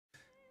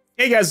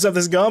Hey guys, what's up?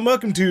 This is GaLm.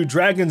 Welcome to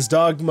Dragon's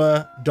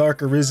Dogma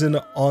Dark Arisen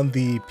on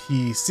the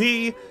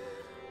PC.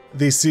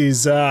 This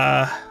is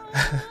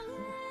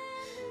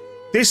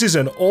this is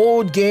an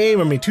old game.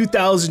 I mean,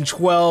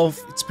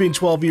 2012. It's been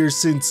 12 years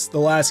since the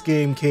last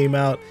game came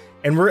out,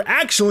 and we're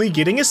actually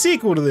getting a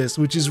sequel to this,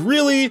 which is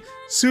really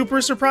super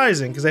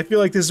surprising because I feel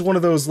like this is one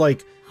of those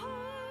like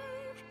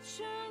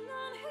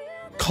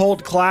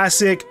cult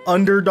classic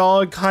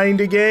underdog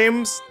kind of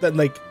games that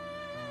like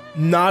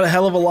not a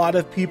hell of a lot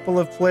of people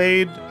have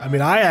played. I mean,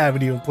 I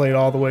haven't even played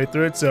all the way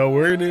through it, so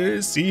we're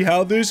gonna see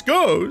how this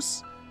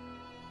goes.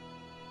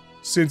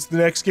 Since the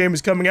next game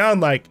is coming out in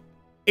like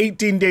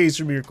 18 days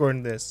from me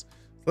recording this.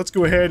 Let's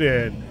go ahead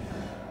and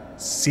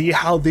see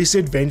how this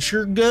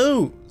adventure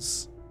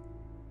goes.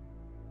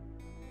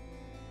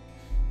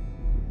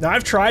 Now,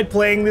 I've tried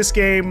playing this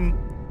game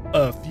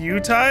a few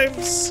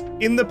times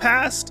in the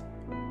past,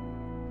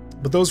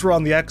 but those were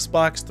on the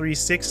Xbox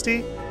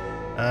 360.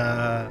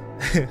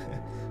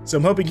 So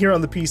I'm hoping here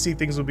on the PC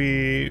things will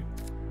be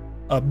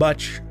a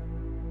much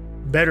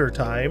better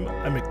time.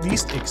 I'm at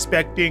least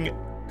expecting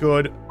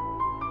good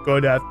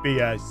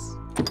FPS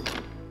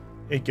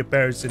in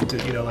comparison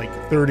to, you know, like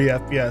 30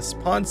 FPS.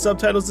 Pawn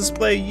subtitles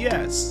display,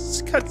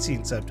 yes.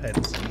 Cutscene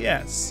subtitles,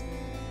 yes.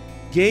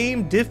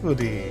 Game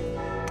difficulty.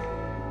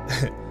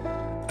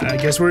 I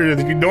guess we're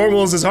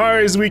normal is as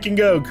hard as we can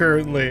go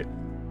currently.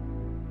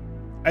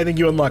 I think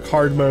you unlock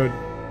hard mode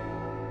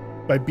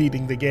by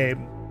beating the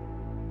game.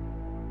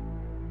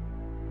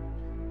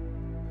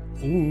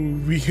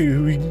 Ooh, we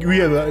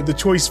have the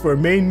choice for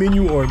main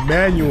menu or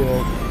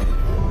manual.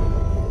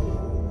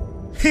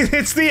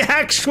 It's the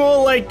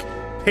actual, like,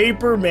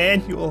 paper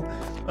manual.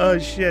 Oh,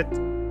 shit.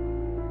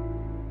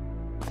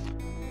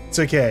 It's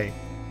okay.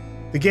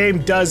 The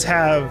game does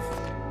have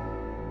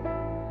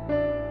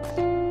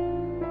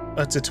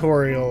a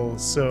tutorial,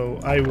 so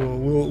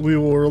we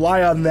will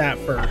rely on that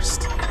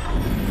first.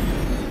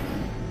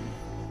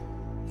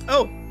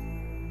 Oh.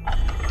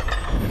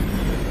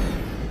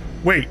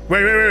 Wait.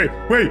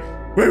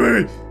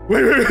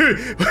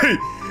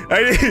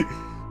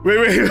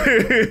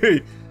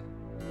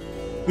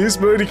 This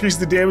mode increases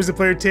the damage the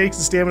player takes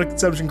and stamina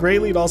consumption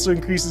greatly. It also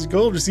increases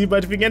gold received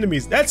by defeating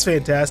enemies. That's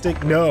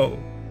fantastic. No.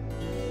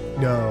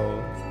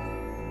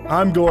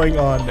 I'm going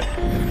on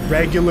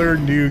regular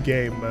new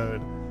game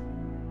mode.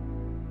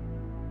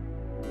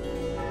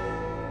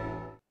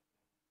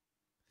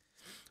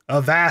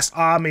 A vast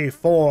army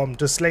formed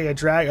to slay a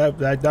dragon.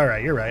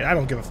 Alright, you're right. I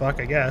don't give a fuck,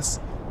 I guess.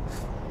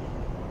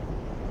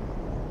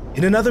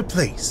 In another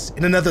place,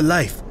 in another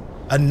life,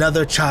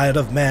 another child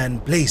of man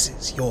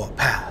blazes your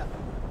path.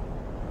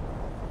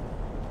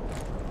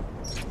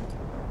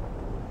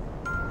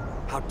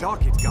 How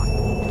dark it's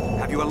gotten.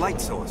 Have you a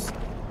light source?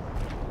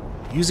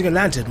 Using a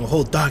lantern will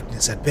hold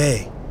darkness at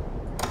bay.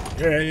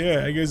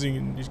 Yeah, I guess you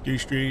can just go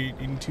straight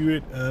into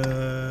it.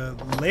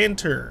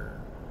 Lantern.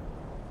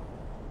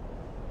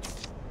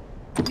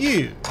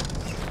 You.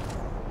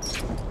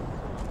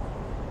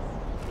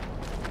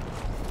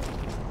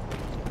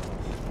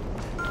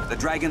 The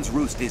dragon's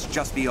roost is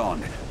just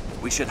beyond.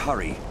 We should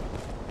hurry.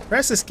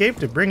 Press escape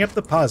to bring up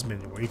the pause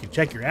menu, where you can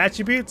check your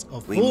attributes, a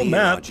full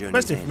map,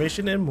 quest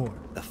information, and more.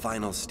 The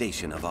final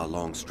station of our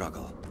long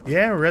struggle.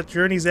 Yeah, we're at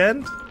Journey's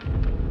End.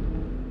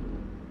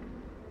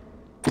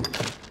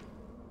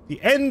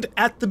 The end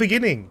at the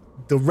beginning.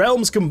 The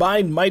realm's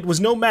combined might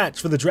was no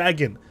match for the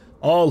dragon.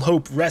 All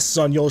hope rests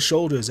on your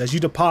shoulders as you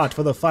depart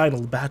for the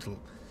final battle.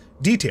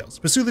 Details: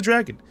 pursue the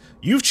dragon.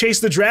 You've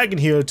chased the dragon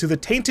here to the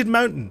Tainted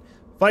Mountain.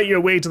 Fight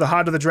your way to the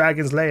heart of the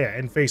dragon's lair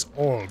and face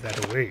all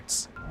that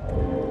awaits.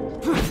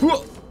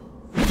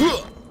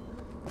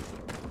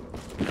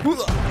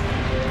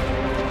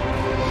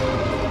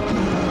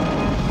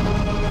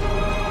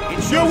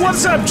 Yo,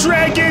 what's up,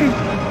 dragon?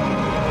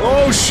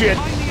 Oh shit.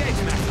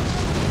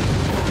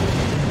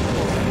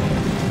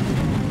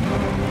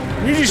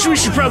 We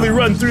should probably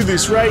run through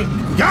this, right?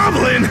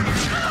 Goblin!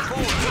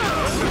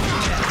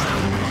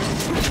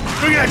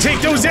 We gotta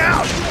take those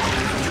out!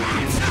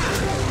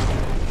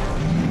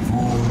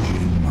 Forge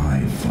in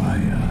my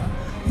fire,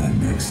 the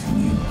next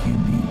link in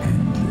the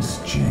endless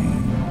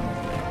chain.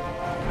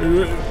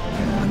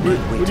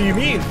 What do you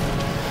mean?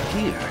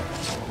 Here.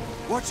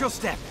 Watch your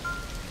step.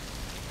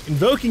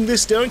 Invoking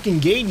this stone can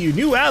gain you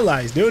new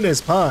allies known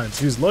as pawns,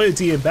 whose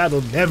loyalty in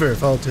battle never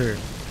falter.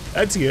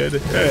 That's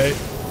good. Alright.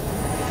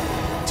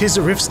 'Tis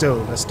a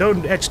riftstone, a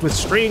stone etched with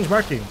strange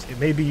markings. It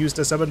may be used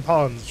to summon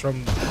pawns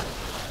from...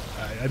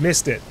 I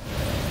missed it.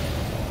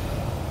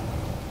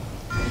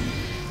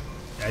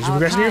 As you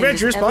progress in your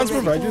adventures, pawns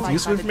provide you with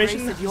useful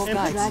information and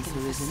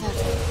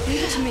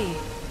Leave it to me.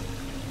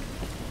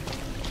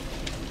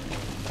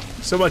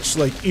 so much,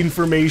 like,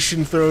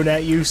 information thrown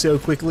at you so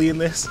quickly in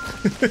this.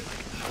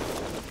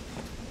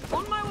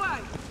 On my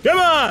way. Come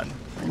on!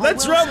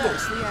 Let's rumble!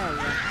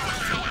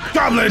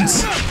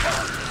 Goblins!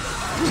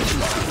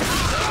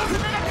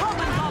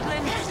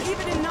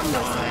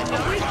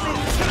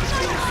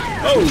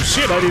 Oh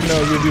shit, I didn't know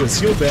I was gonna do a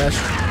seal bash.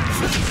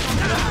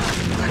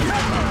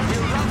 You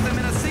rout them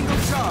in a single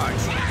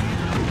charge.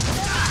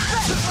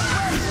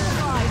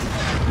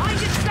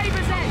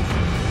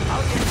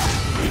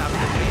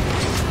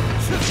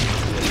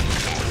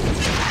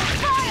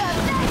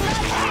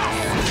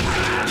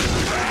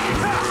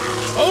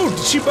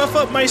 she buff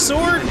up my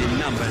sword? In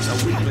numbers,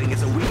 a weakling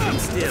is a weakling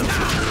still.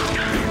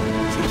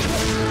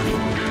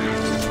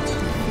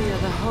 Fear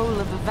the whole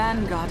of the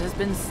vanguard has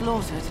been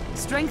slaughtered.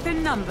 Strength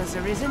in numbers,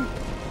 Arisen.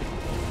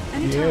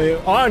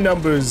 Yeah, our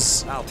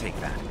numbers I'll take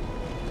that.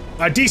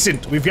 are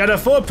decent. We've got a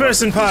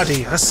 4-person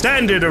party, a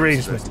standard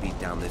arrangement. First beat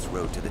down this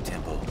road to the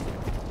temple.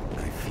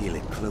 I feel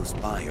it close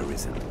by,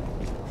 Arisen.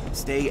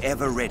 Stay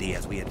ever ready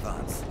as we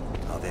advance.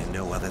 Are there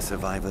no other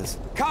survivors?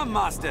 Come,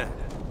 Master!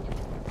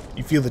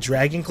 You feel the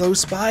dragon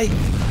close by?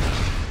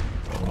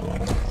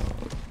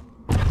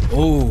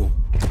 Oh,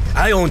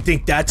 I don't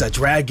think that's a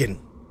dragon.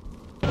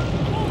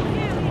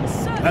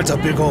 That's a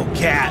big old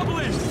cat.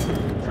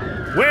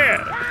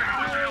 Where?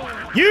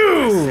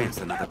 You! Sense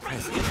another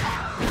presence.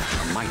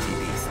 A mighty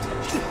beast.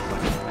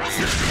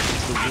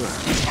 The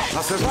worm.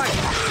 A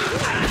survivor!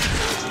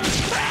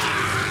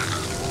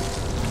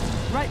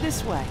 Right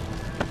this way.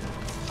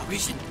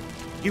 Arisen,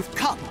 you've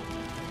come.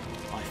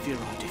 I fear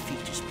our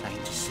defeat is plain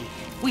to see.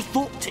 We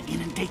thought to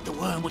inundate the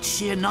worm with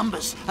sheer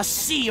numbers, a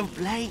sea of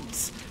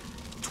blades.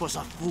 'Twas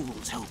a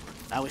fool's hope.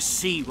 Our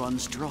sea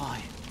runs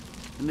dry,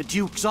 and the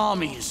Duke's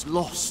army is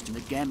lost in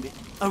the gambit.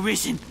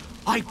 Arisen,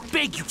 I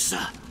beg you,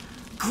 sir,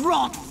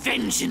 grant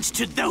vengeance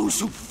to those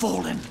who've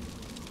fallen.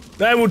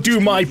 I will do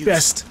my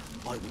best.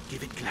 I will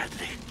give it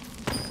gladly.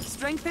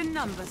 Strength in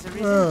numbers,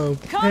 Arisen. Oh,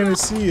 Come on.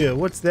 panacea.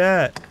 What's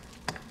that?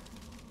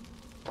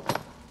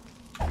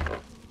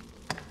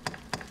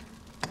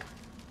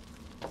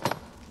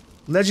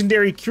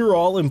 Legendary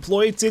cure-all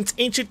employed since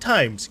ancient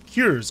times.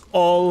 Cures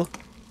all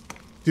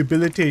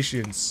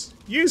debilitations.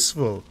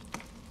 Useful.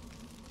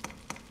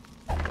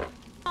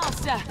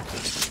 Master.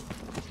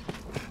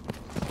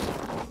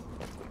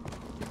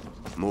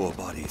 More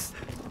bodies.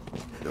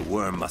 The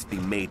worm must be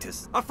made to...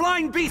 A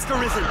flying beast,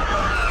 Arisen!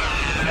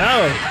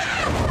 Oh.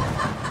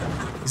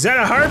 Is that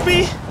a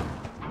harpy?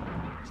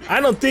 I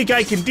don't think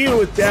I can deal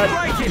with that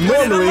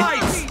normally.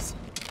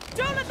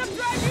 Don't let them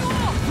drag you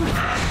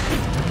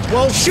off.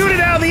 Well, shoot it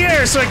out of the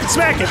air so I can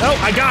smack it. Oh,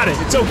 I got it.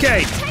 It's okay.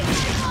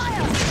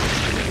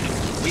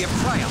 We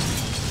have triumphed.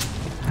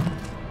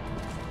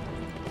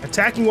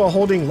 Attacking while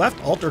holding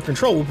left alt or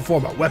control will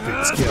perform a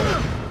weapon skill.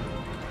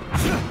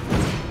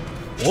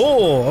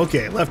 Oh,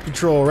 okay. Left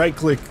control, right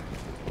click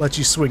lets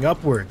you swing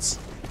upwards.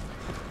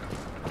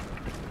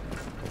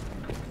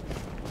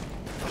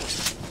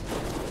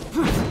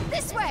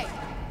 This way!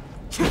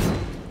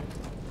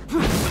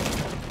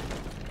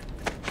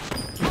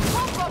 A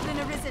hobgoblin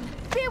arisen!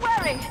 Be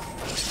wary!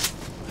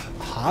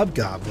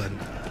 Hobgoblin.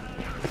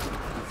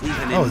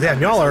 Even Oh, in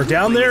damn, y'all are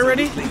down there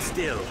already?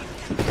 Still.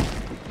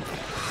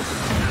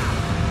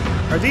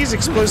 Are these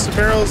explosive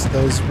barrels?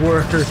 Those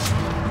were.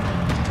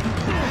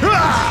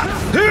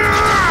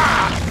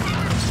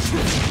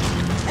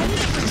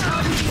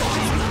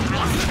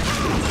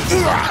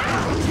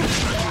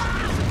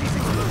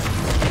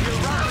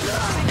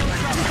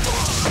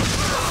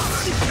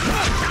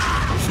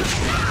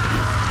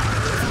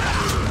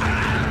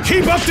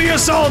 Keep up the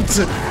assault!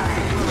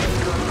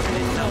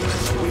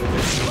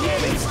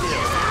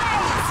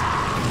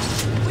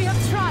 We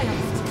have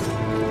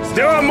triumphed.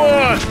 There are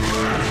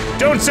more!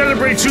 Don't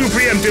celebrate too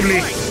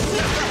preemptively!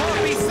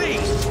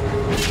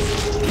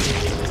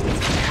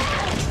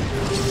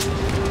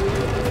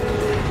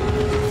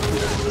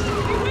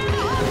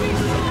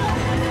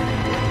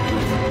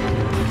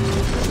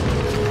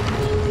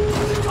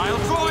 I'll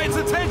draw its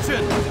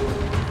attention!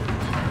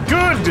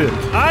 Good!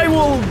 I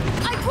will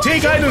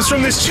take items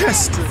from this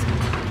chest!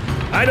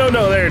 I don't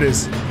know, there it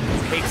is.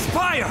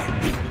 Expire!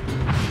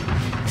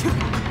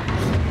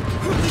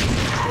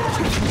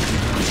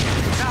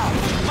 Now,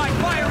 my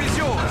fire is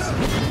yours!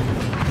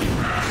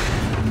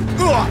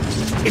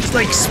 Ugh, it's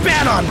like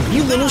spat on me,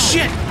 you little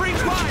shit! Bring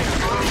fire!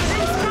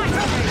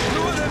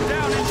 Lure them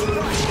down into the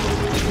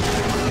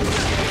light!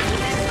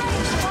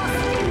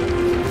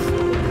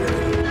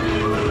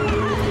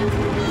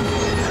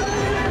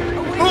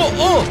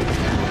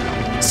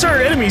 Oh!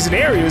 Certain enemies and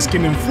areas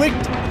can inflict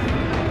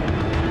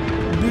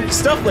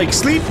stuff like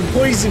sleep and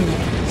poison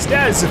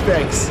status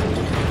effects.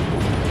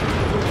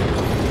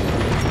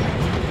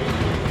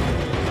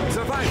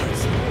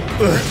 Survivors!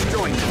 Ugh.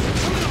 Join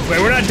them! Wait,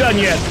 we're not done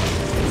yet.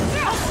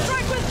 I'll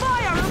strike with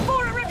fire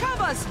before it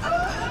recovers.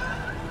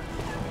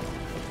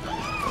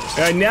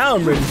 Alright, now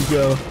I'm ready to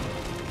go.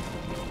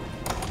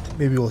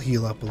 Maybe we'll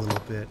heal up a little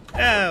bit.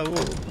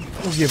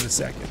 We'll give it a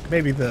second.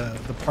 Maybe the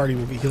party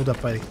will get healed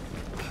up by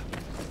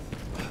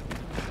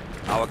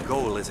Our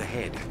goal is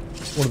ahead.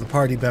 one of the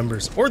party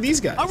members. Or these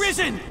guys.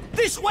 Arisen!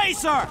 This way,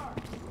 sir!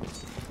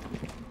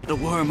 The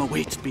worm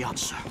awaits beyond,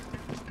 sir.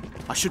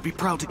 I should be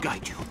proud to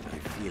guide you. I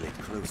feel it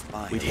close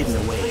by. We'd hidden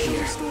away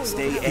here.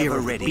 Stay Fear ever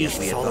of ready as we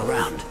beasts all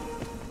advance.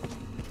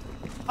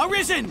 around.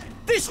 Arisen!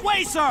 This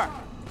way, sir!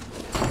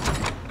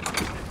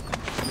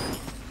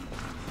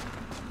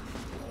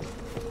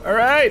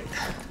 Alright.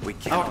 We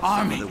cannot Our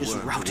army suffer the is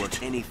worm to routed.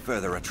 work any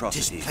further Tis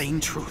atrocities. plain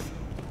truth.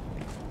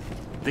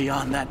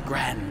 Beyond that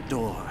grand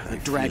door, the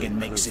dragon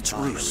makes its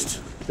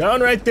roost.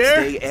 Down right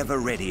there. Stay ever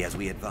ready as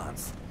we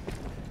advance.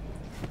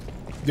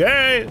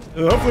 Yeah.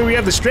 Hopefully we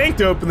have the strength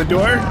to open the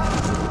door.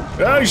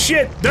 Oh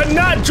shit, the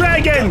Nut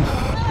Dragon!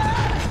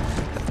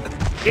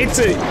 It's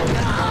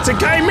a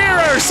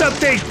chimera or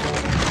something!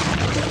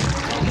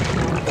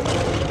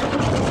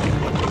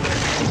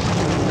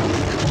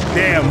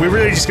 Damn, we're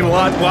really just gonna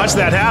watch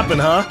that happen,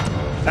 huh?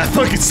 That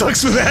fucking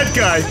sucks for that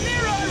guy.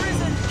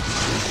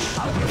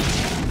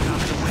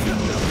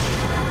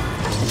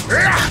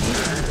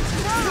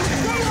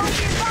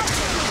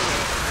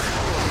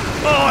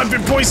 Oh, I've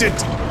been poisoned!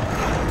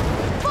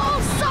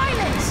 Fall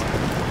silent!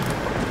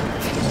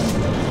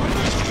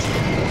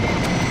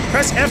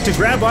 Press F to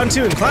grab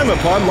onto and climb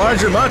upon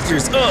larger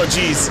monsters. Oh,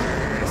 jeez.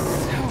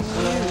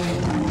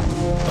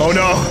 Oh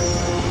no.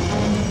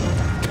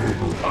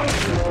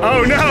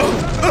 Oh no!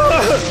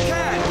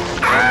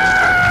 Ah!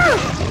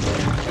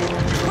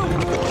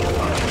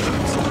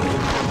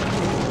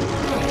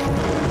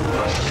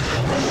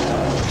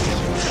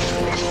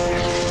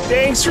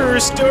 Thanks for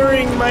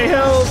restoring my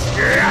health.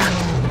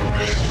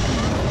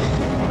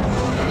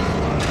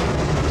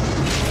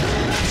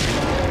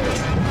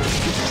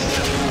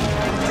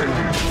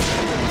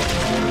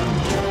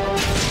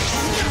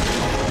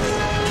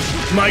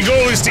 My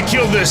goal is to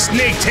kill the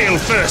snake tail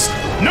first.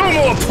 No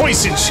more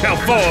poison shall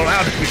fall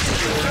out of it.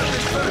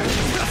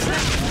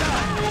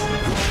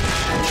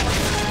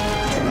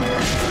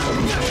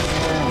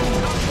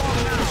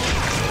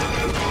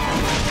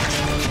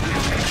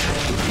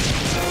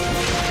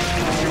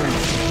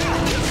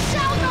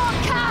 Shall not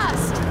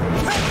cast!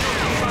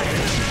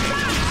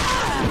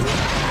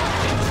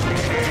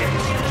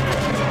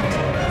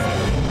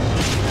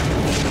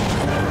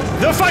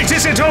 The fight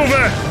isn't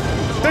over!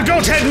 The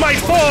goat head might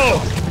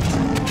fall!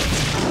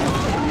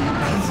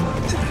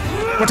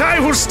 But I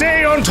will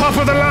stay on top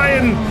of the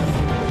lion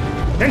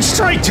and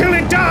strike till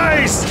it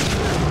dies!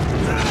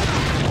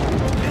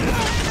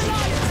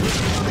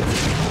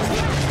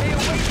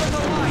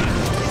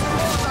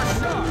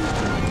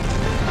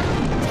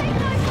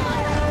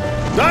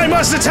 I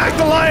must attack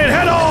the lion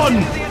head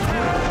on!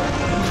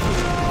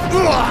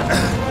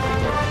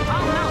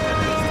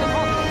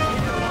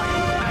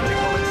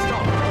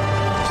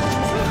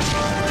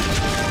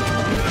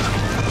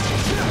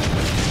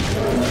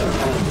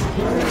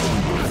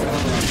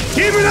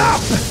 Keep it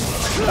up!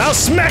 I'll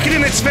smack it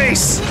in its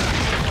face!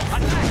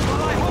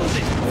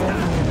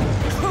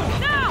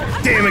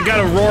 Damn, it got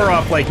a roar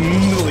off like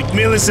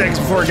milliseconds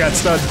before it got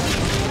stunned.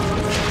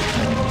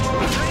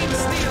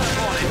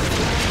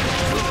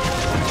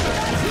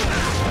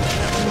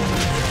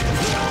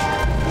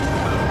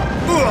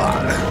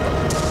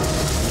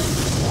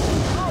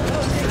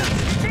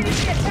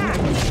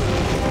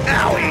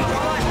 Owie!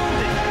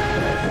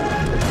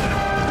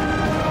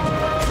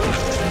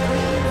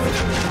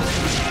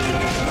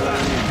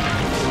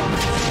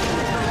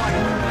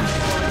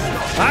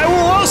 I will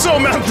also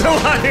mount the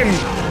lion!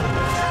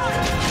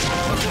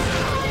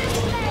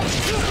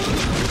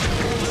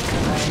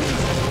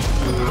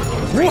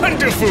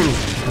 Wonderful!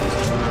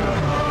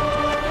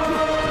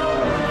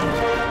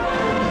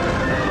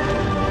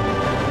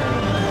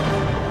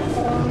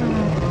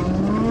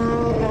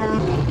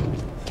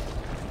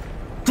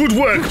 Good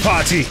work,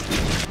 party!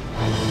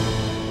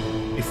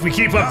 If we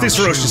keep up this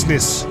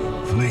ferociousness...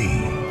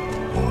 Flee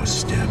or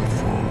step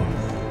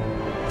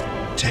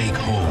forth. Take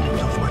hold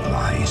of what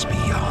lies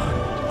beyond.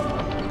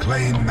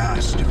 Claim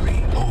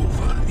mastery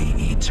over the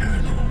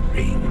eternal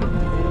ring.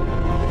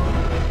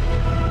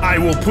 I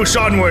will push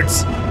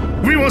onwards!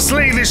 We will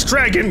slay this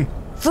dragon!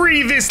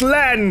 Free this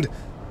land!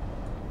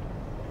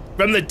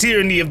 From the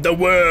tyranny of the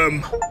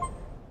worm!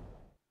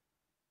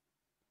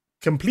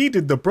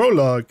 Completed the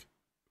prologue.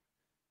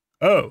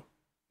 Oh.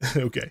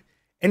 Okay.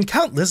 And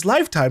countless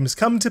lifetimes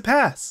come to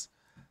pass.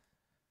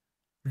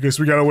 I guess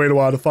we gotta wait a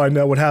while to find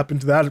out what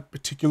happened to that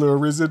particular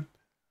Arisen.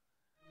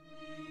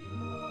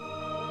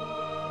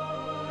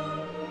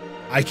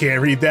 I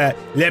can't read that.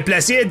 Le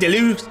plaisir de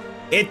luxe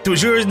est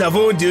toujours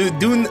nouveau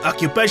d'une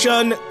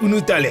occupation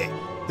inutile.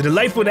 The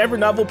delightful and ever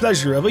novel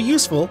pleasure of a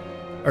useful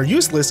or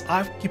useless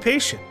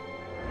occupation.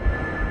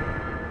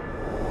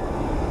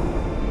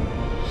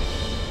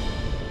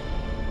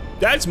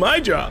 That's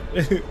my job.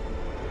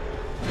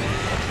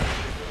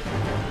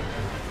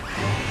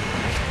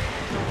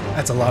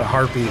 That's a lot of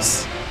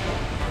harpies.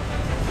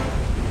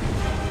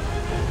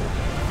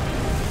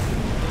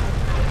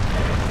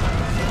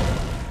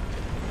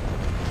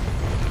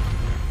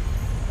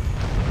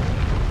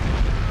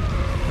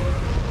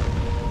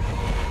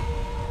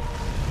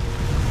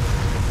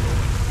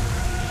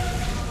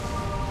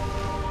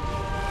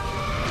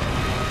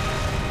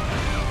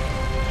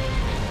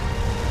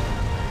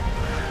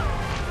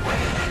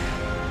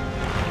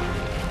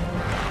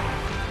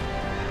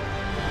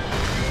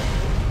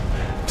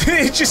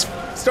 It just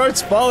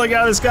starts falling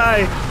out of the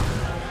sky.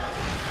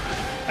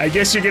 I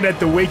guess you're gonna have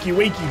to wakey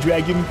wakey,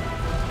 dragon.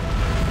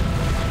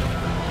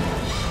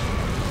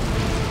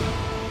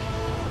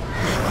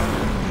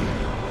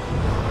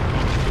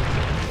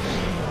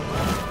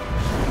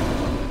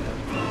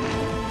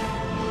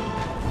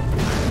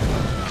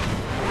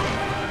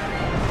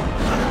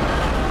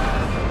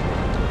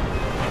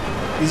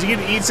 Is he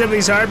gonna eat some of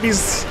these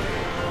harpies?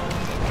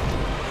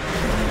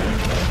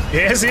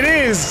 Yes, it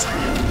is!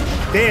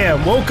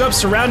 Damn, woke up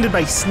surrounded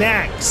by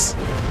snacks.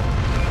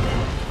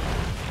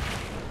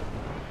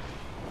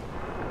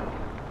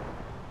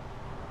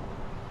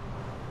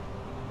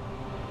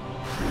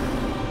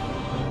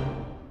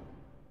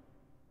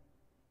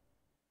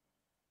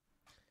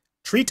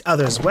 Treat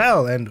others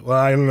well, and, well,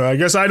 I don't know, I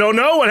guess I don't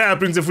know what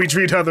happens if we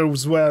treat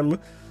others well.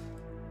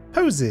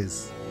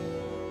 Poses.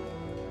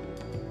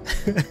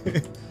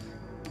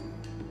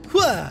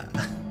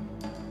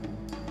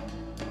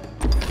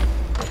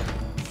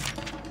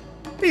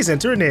 Please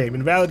enter a name.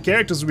 Invalid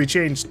characters will be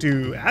changed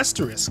to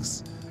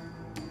asterisks.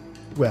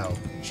 Well,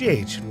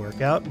 Jade should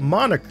work out.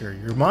 Moniker.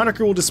 Your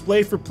moniker will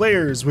display for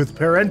players with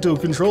parental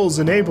controls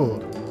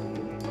enabled.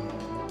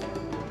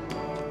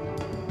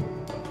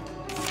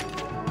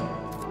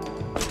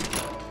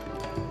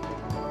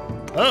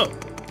 Oh.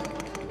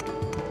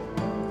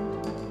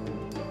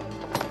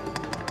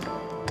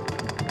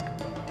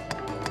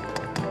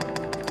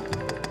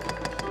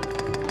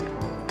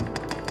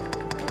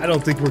 I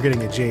don't think we're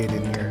getting a Jade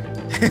in here.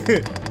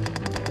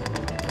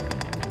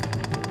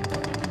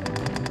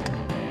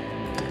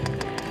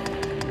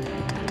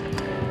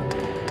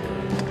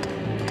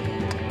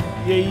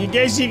 Yeah, you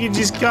guess you can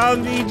just call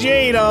me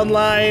Jade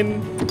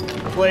online.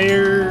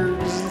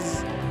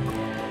 Players.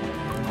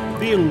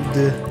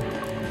 Build.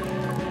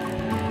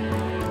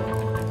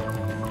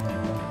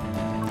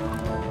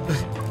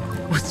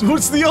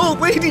 What's the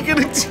old lady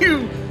gonna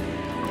do?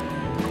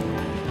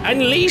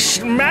 Unleash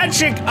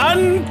magic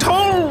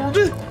untold!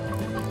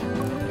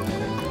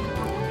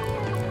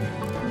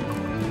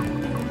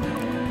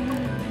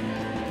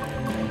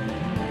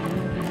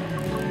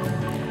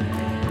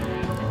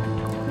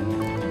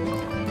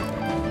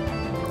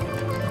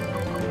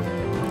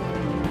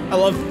 I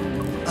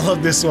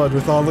love this one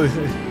with all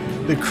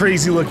the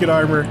crazy looking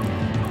armor.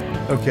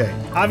 Okay,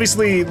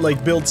 obviously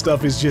like build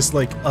stuff is just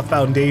like a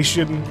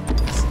foundation.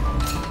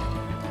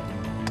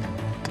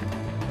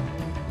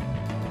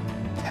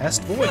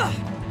 Test void.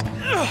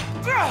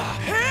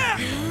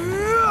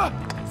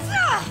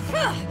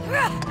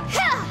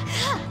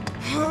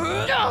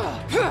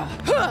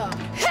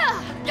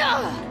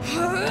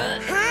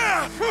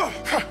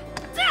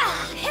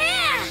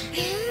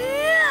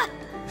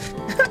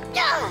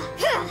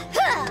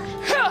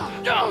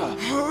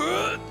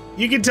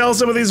 You can tell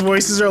some of these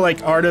voices are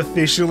like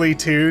artificially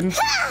tuned.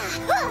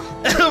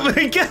 Oh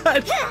my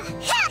god!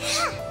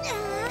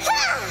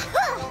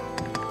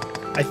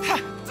 I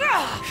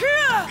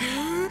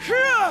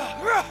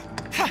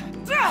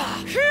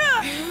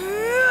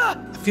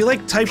feel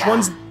like type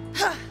 1's...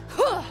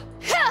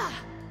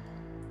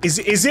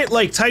 Is it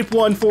like type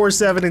 1, 4,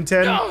 7, and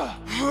 10?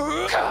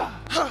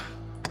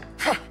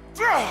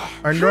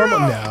 Are normal?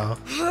 No.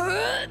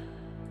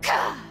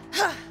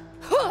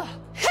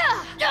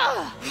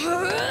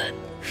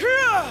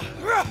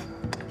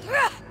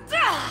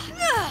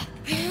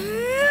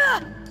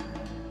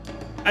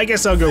 I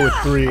guess I'll go with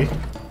 3.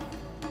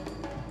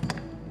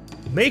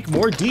 Make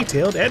more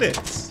detailed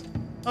edits.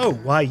 Oh,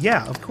 why,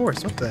 yeah, of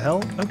course. What the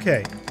hell?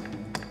 Okay.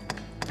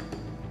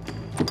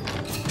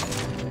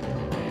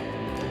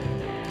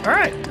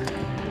 Alright.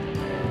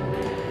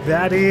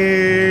 That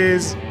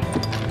is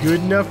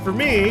good enough for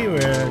me.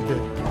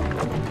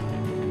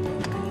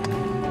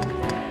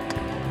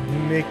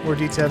 Make more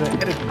detailed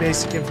edit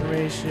basic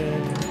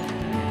information.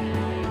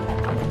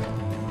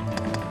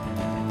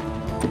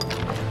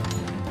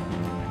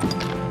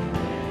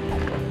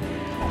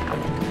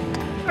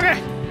 Okay.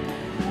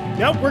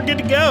 Nope, we're good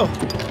to go.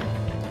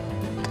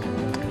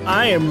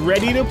 I am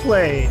ready to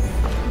play.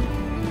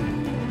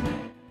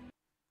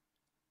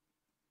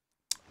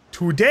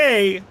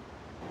 Today.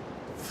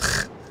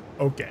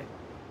 Okay.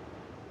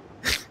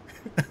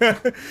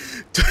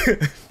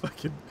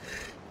 Fucking.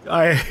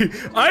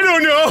 I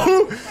don't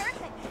know.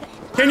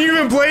 Can you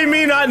even blame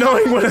me not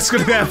knowing what's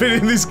gonna happen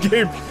in this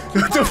game?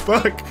 What the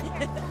fuck?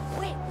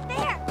 Wait,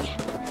 there.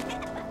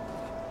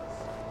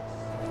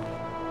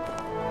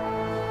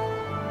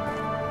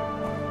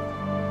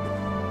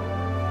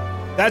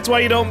 That's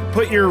why you don't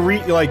put your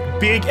like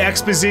big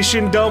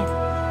exposition dump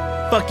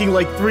fucking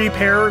like 3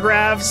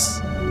 paragraphs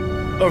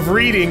of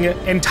reading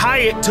and tie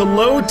it to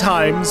load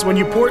times when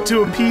you port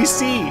to a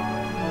PC.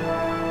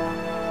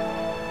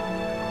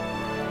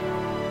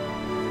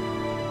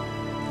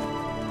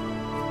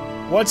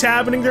 What's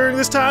happening during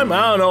this time?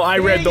 I don't know. I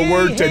read the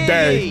word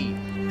today.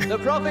 The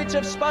prophets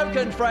have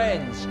spoken,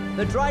 friends.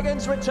 The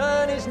dragon's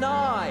return is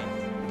nigh.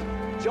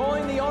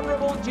 Join the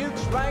honorable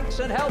Duke's ranks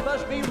and help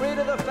us be rid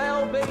of the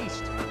fell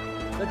beast.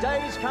 The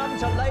day's come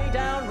to lay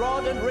down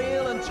rod and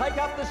reel and take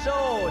up the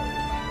sword.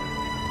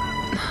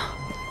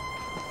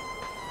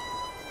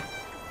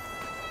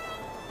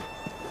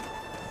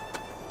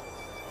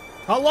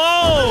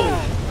 Hello!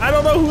 I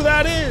don't know who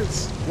that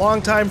is.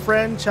 Longtime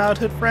friend,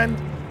 childhood friend.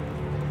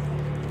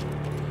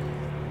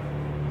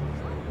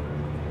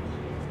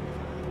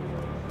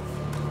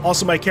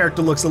 Also, my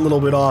character looks a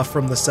little bit off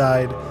from the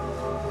side.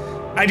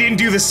 I didn't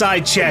do the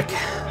side check.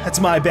 That's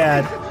my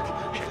bad.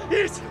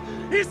 It's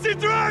the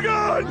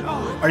dragon!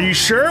 Are you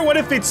sure? What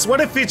if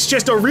it's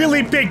just a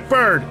really big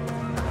bird?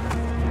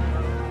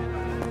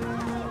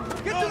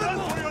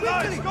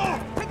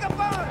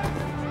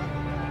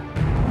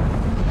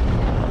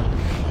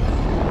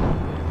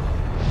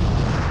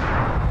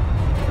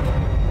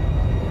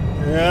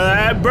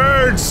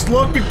 It's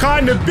looking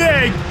kind of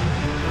big.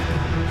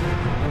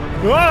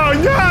 Oh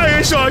no,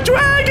 it's a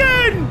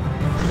dragon!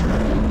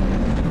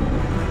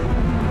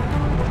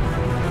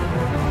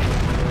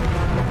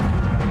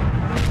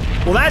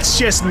 Well, that's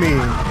just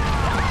mean.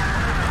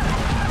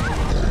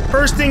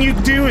 First thing you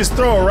do is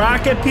throw a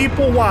rock at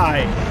people?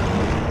 Why?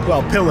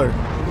 Well, pillar.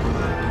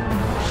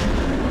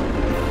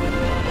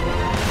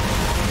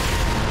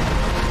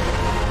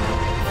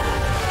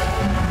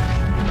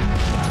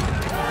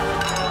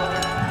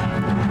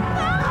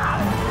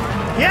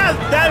 Yeah,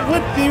 that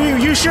would,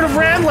 you should have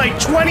ran like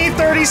 20,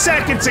 30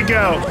 seconds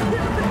ago.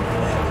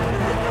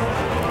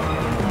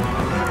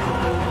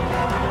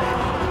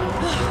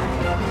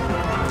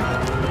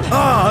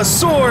 Ah, a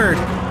sword!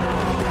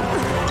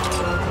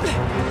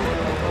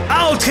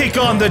 I'll take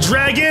on the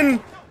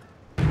dragon!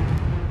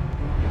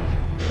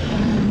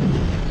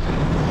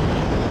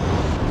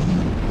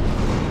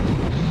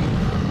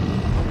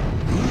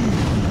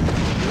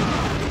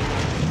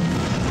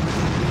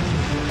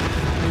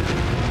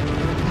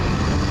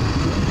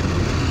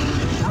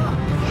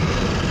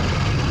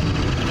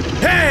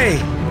 Hey!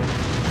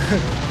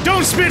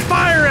 Don't spit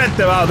fire at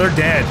them! Oh, they're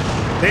dead.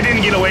 They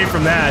didn't get away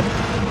from that.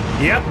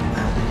 Yep.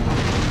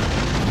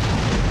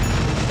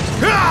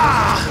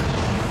 Ah!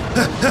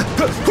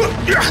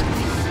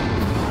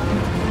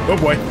 Oh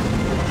boy.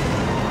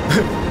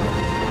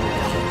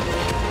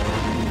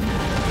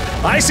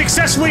 I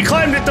successfully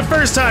climbed it the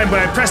first time, but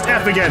I pressed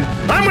F again.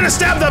 I'm gonna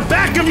stab the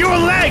back of your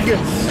leg!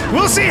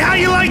 We'll see how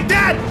you like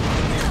that!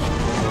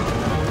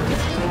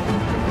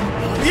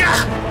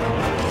 Yeah!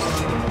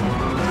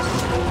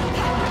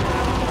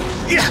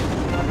 Yeah!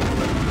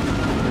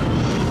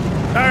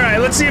 Alright,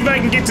 let's see if I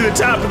can get to the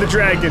top of the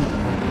dragon.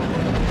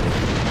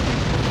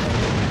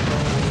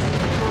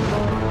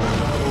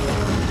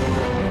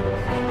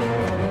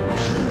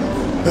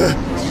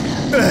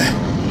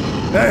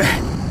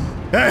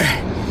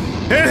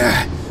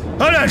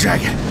 Hold on,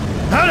 dragon.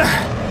 Hold on.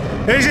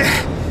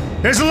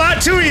 There's a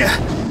lot to you.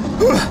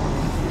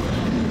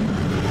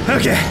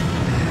 Okay.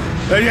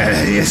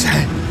 Yes,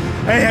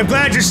 I'm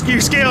glad your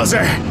scales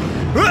are.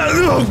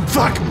 Oh,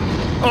 fuck.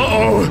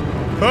 Uh-oh.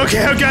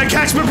 Okay, I gotta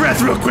catch my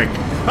breath real quick.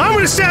 I'm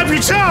gonna stab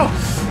your toe.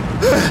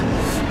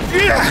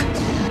 Yeah.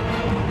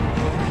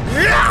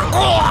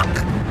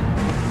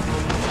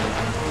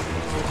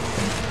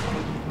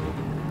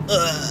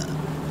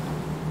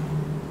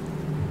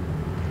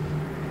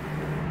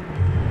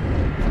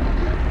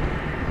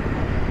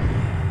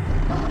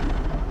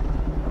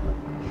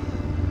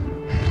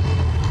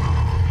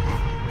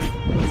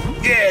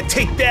 Yeah,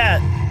 take that.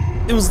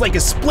 It was like a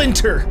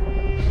splinter.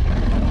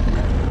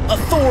 A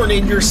thorn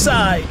in your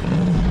side.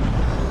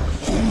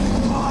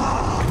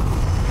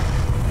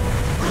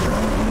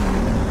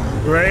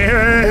 Right,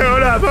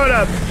 hold up, hold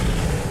up.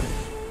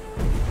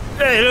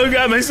 Hey, I don't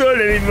got my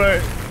sword anymore.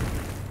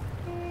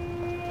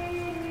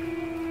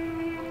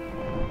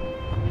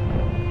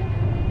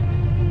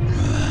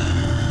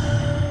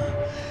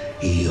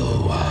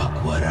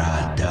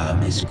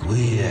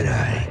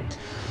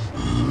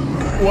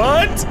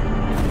 What?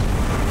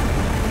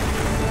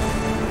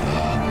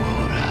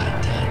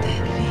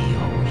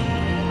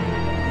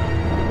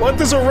 What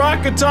does a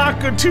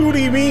rockataka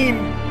tootie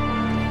mean?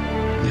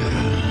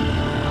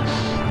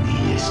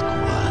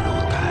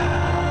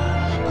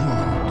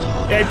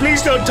 Hey,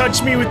 please don't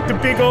touch me with the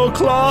big old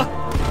claw.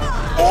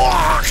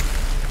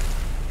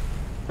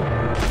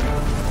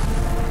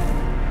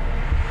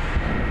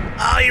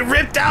 Oh, you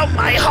ripped out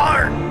my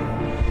heart.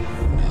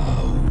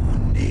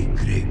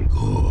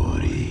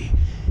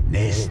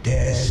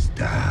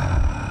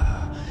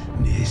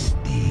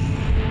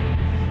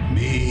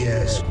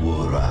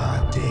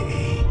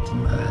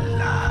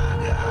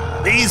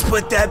 Please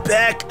put that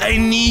back. I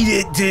need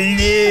it to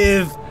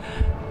live.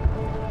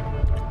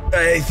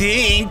 I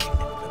think.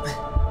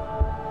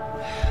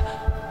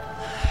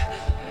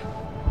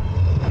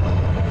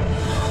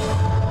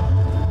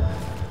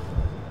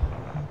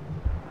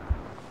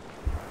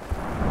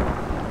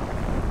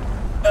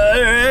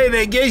 Alright,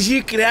 I guess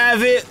you can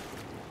have it.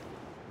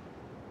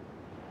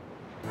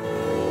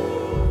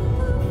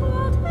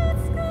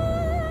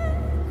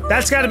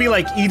 That's gotta be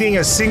like eating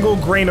a single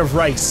grain of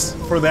rice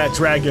for that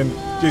dragon.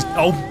 Just,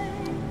 oh,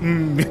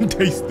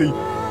 tasty.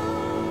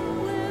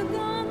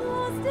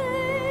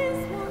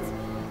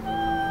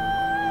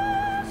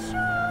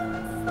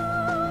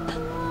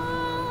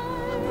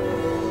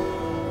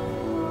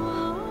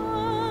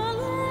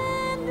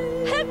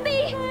 Help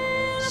me!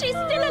 She's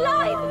still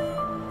alive!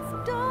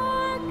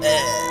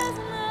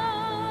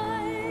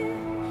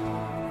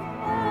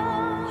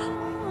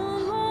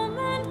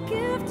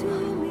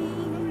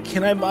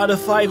 Can I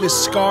modify the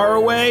scar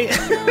away?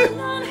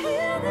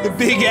 The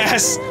big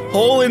ass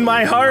hole in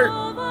my heart.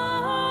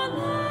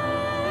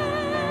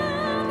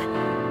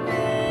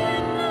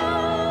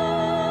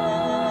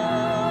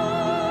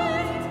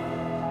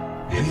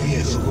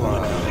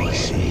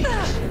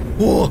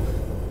 Whoa.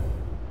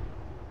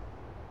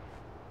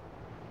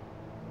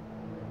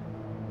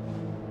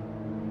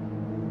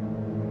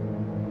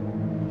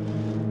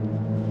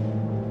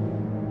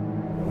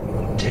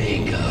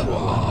 Take up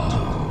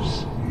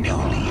arms.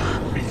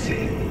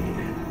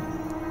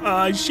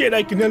 Aw, shit,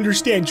 I can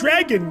understand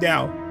dragon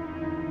now.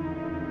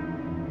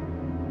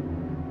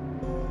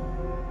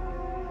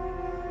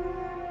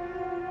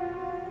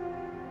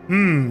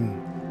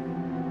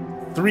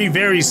 Three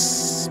very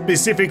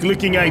specific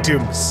looking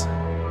items.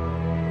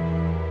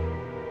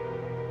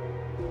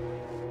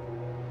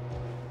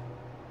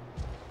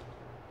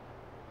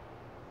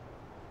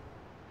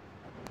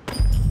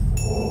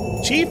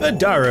 Chief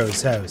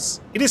Adaro's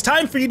house. It is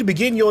time for you to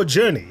begin your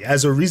journey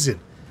as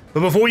Arisen. But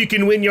before you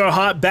can win your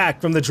heart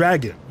back from the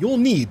dragon, you'll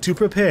need to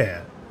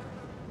prepare.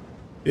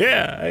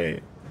 Yeah,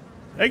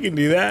 I can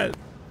do that.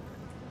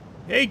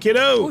 Hey,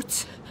 kiddo.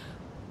 What?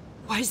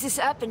 Why is this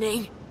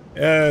happening?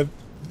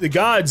 The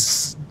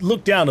gods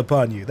look down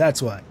upon you,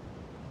 that's why.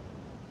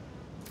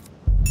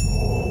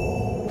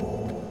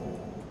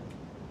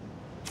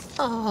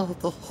 Ah,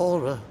 the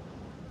horror.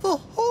 The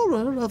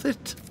horror of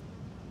it.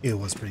 It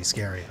was pretty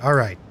scary. All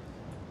right.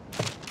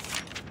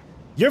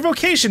 Your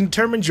vocation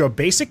determines your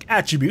basic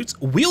attributes,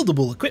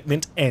 wieldable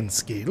equipment, and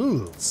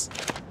skills.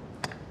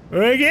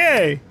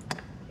 Okay.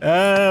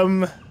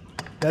 Now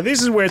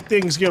this is where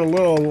things get a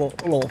little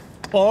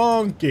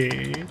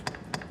funky.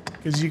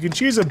 Because you can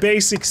choose a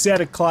basic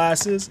set of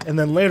classes, and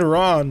then later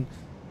on,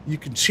 you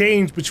can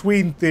change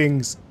between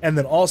things, and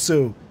then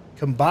also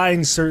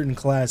combine certain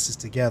classes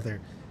together.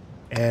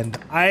 And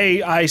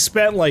I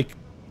spent like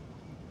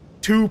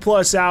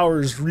 2+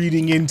 hours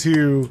reading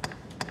into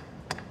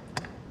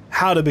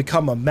how to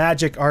become a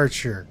magic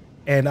archer,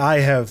 and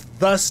I have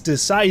thus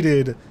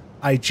decided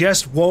I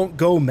just won't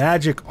go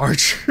magic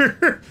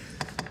archer.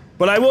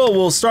 But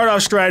we'll start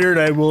off Strider,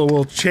 and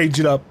we'll change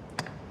it up.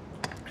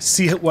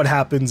 See what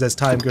happens as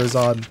time goes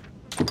on.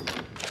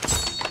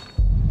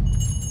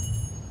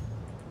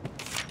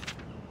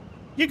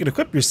 You can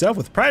equip yourself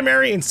with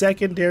primary and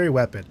secondary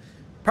weapon.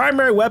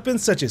 Primary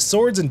weapons such as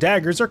swords and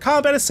daggers are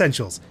combat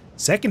essentials.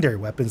 Secondary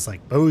weapons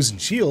like bows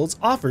and shields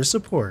offer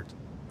support.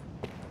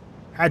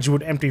 Had you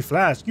an empty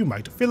flask, you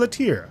might fill it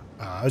here.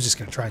 I was just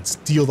gonna try and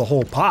steal the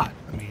whole pot.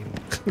 I mean...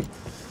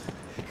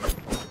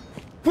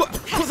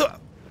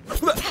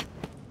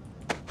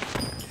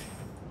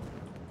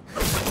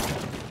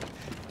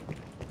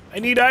 I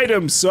need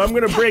items, so I'm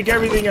gonna break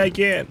everything I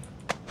can.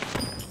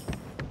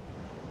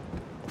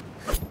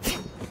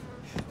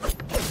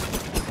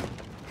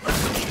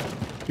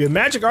 Yeah,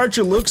 Magic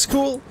Archer looks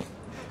cool.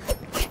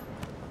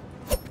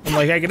 And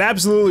like, I can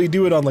absolutely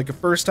do it on like a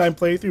first-time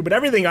playthrough, but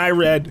everything I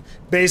read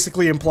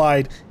basically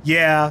implied,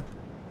 yeah,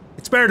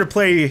 it's better to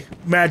play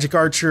Magic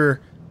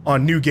Archer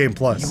on New Game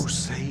Plus. You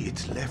say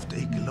it left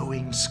a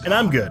glowing scar. And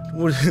I'm good.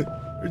 We're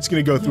just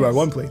gonna go through our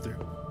one playthrough.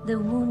 The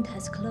wound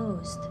has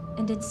closed,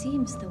 and it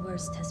seems the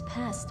worst has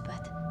passed,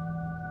 but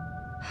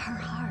her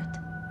heart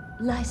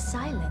lies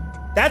silent.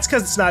 That's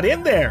because it's not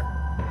in there.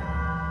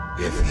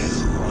 If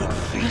you would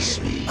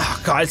face me.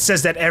 Oh god, it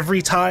says that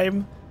every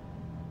time.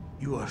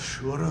 You are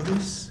sure of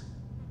this?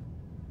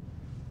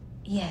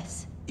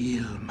 Yes.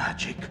 Ill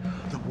magic,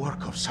 the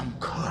work of some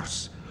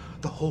curse.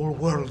 The whole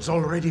world's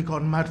already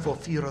gone mad for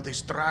fear of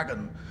this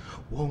dragon.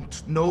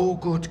 Won't no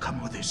good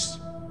come of this.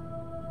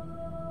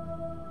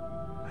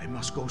 I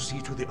must go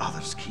see to the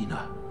others,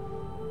 Kina.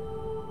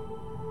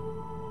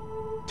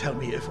 Tell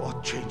me if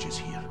aught changes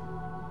here.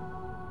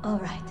 All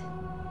right.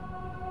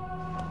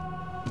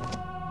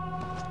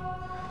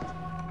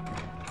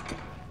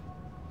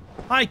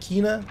 Hi,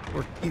 Kina,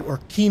 or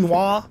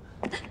quinoa.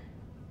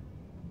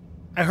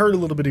 I heard a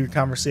little bit of your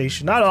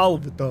conversation, not all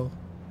of it though.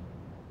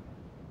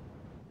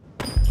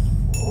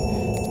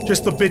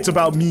 Just the bits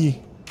about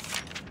me.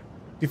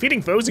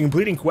 Defeating foes and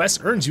completing quests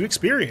earns you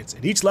experience,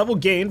 and each level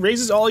gained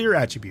raises all your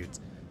attributes.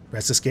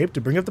 Press escape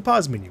to bring up the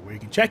pause menu, where you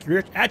can check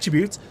your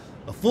attributes,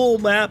 a full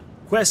map,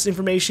 quest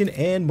information,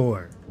 and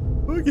more.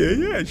 Okay,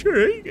 yeah, sure,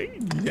 I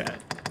can do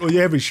that. Oh,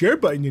 you have a share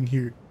button in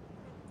here.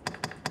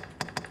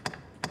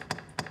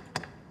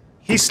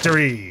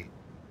 History.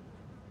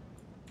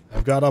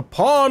 I've got a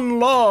pawn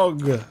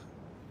log,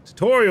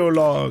 tutorial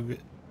log,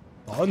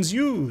 pawns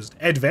used,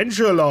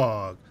 adventure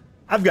log.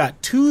 I've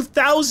got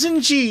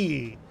 2000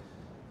 G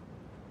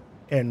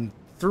and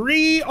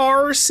 3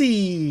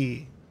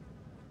 RC.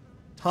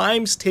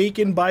 Times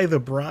taken by the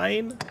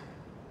brine.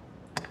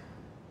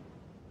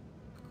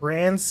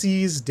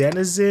 Gransys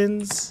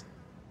denizens.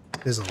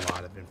 There's a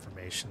lot of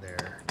information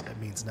there that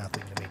means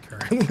nothing to me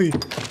currently.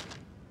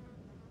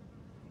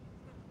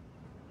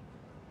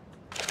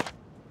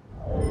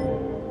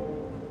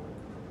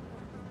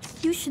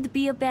 You should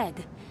be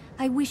abed.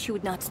 I wish you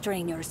would not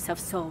strain yourself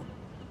so.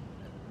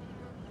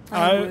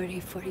 I worry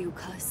for you,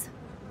 cuz.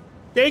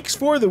 Thanks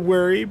for the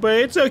worry, but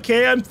it's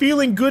okay. I'm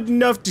feeling good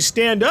enough to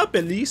stand up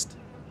at least.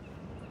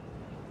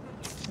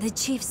 The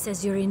chief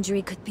says your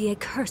injury could be a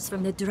curse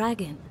from the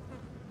dragon.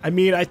 I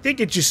mean, I think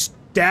it just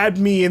stabbed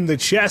me in the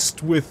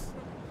chest with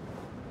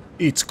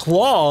its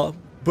claw,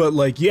 but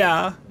like,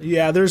 yeah,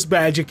 there's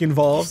magic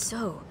involved.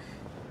 So,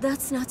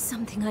 that's not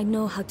something I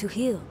know how to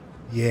heal.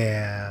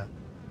 Yeah.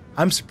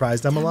 I'm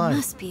surprised I'm alive. There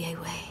must be a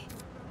way.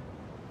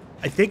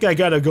 I think I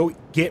gotta go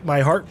get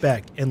my heart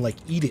back and like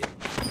eat it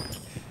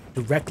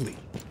directly.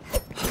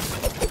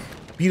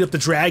 beat up the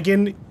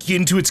dragon, get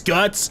into its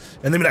guts,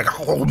 and then be like,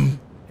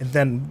 and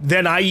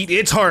then I eat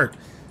its heart.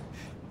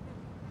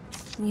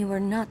 You were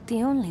not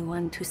the only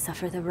one to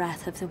suffer the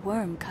wrath of the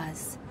worm,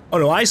 cuz. Oh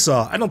no, I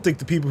don't think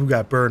the people who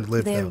got burned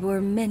lived There though. were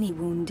many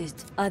wounded,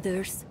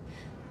 others.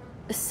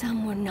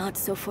 Some were not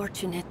so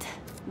fortunate.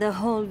 The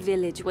whole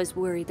village was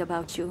worried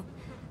about you.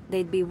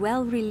 They'd be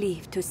well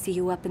relieved to see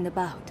you up and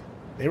about.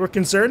 They were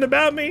concerned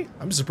about me?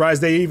 I'm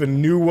surprised they even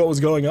knew what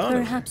was going on.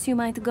 Perhaps you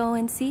might go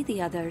and see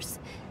the others,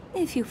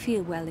 if you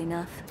feel well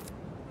enough.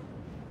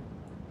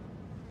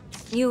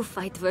 You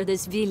fight for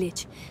this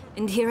village,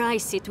 and here I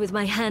sit with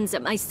my hands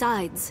at my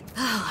sides.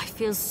 Oh, I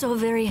feel so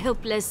very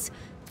helpless.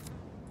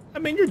 I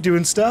mean, you're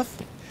doing stuff.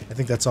 I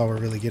think that's all we're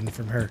really getting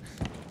from her.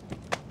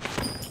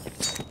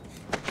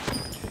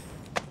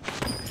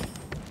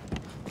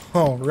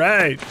 All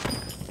right.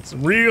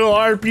 Some real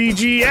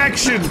RPG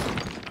action.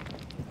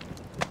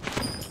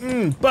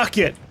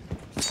 Bucket.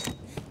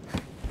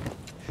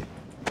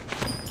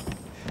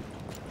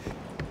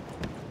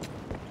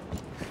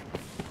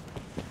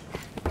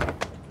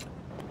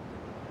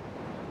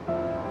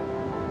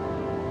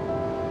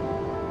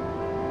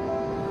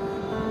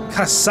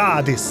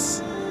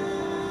 Casadis.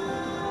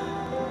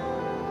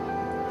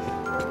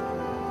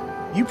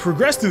 You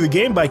progress through the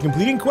game by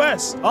completing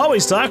quests.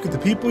 Always talk with the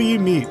people you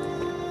meet.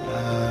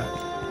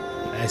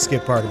 I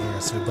skipped part of the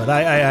rest of it, but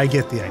I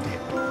get the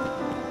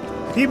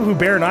idea. People who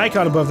bear an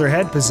icon above their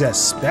head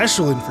possess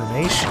special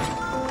information.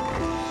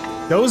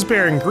 Those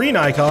bearing green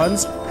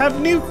icons have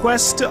new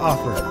quests to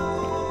offer.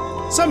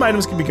 Some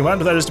items can be combined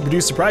with others to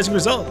produce surprising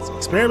results.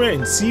 Experiment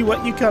and see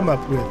what you come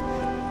up with.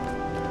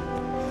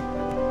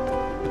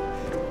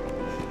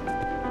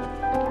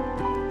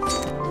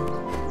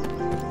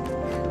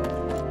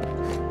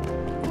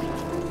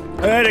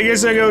 Alright, I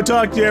guess I go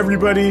talk to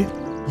everybody.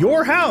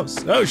 Your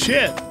house. Oh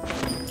shit.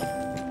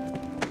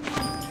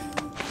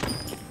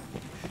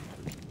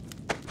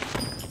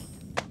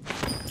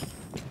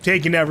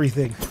 Taking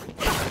everything.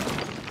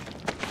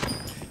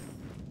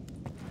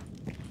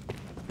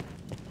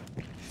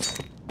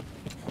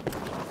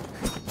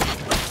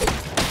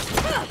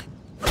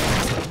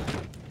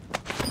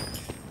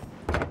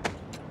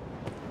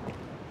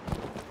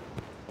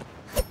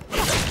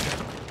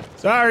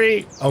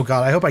 Sorry. Oh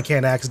god, I hope I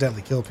can't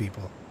accidentally kill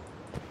people.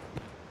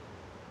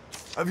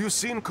 Have you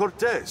seen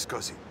Cortez,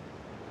 cousin?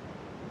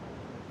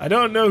 I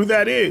don't know who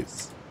that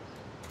is.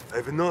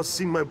 I've not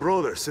seen my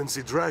brother since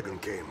the dragon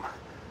came.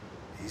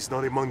 He's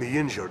not among the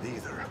injured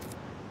either.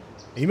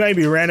 He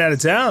maybe ran out of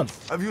town.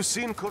 Have you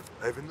seen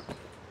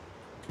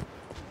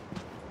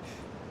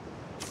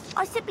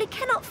I simply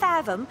cannot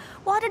fathom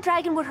why the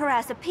dragon would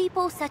harass a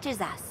people such as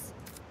us.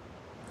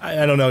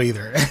 I don't know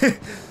either.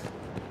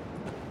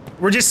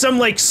 We're just some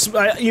like,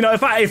 you know,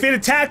 if it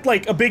attacked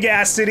like a big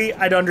ass city,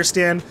 I'd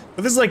understand.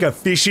 But this is like a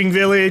fishing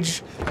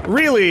village,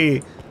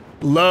 really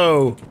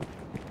low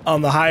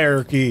on the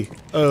hierarchy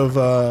of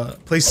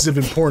places of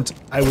importance,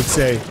 I would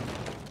say.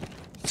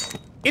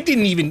 It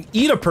didn't even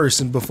eat a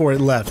person before it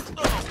left.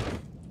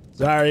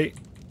 Sorry.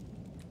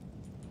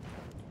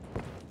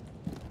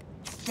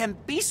 Them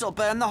beasts will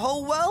burn the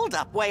whole world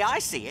up, way I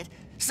see it.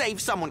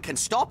 Save someone can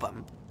stop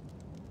them.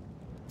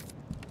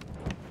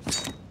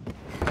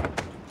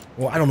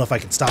 Well, I don't know if I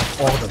can stop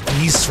all the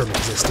beasts from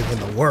existing in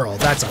the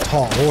world. That's a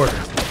tall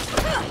order.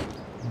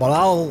 But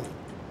I'll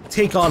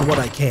take on what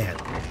I can.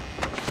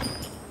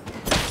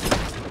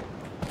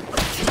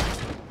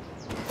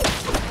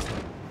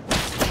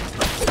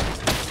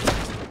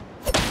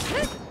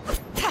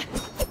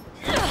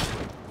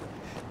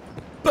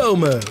 Bow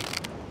mode.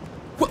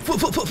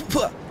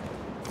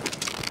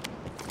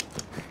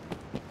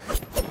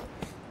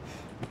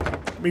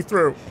 Let me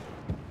through.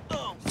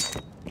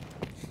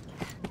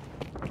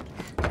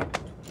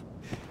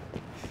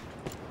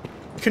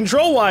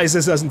 Control-wise,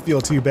 this doesn't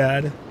feel too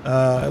bad.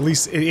 At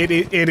least it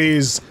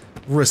is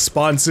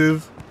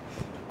responsive.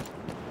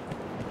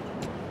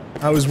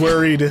 I was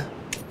worried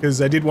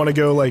because I did want to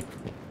go like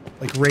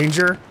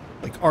ranger,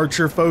 like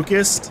archer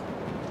focused.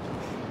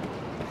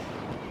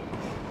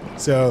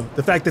 So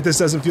the fact that this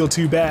doesn't feel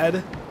too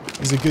bad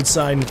is a good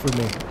sign for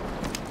me.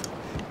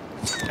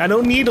 I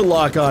don't need a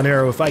lock-on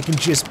arrow if I can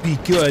just be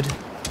good.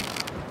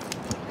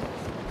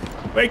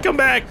 Wait, come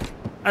back!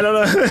 I don't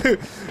know.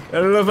 I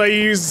don't know if I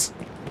use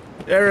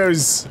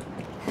arrows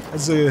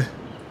as a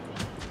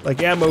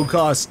like ammo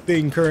cost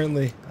thing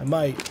currently. I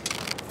might.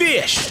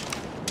 Fish!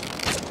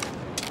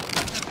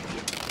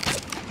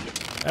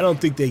 I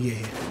don't think they get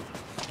hit.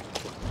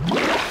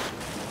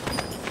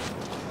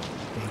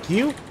 Thank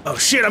you. Oh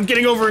shit, I'm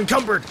getting over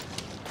encumbered.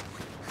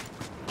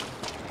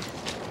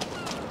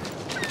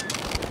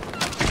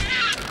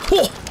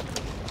 Oh,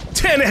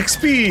 10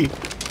 XP.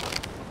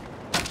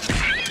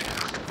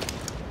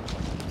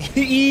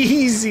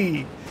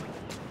 Easy.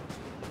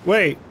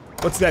 Wait,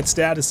 what's that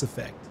status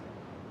effect?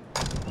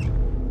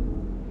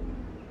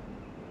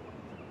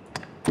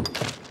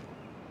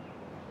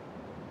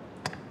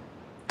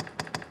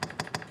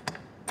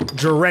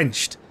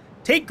 Drenched.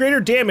 Take greater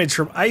damage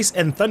from ice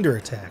and thunder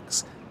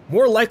attacks.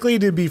 More likely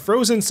to be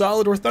frozen,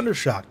 solid, or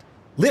thundershocked.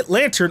 lit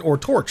lantern or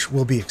torch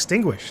will be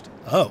extinguished.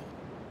 Oh.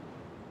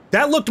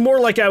 That looked more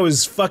like I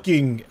was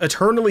fucking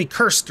eternally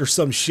cursed or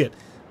some shit,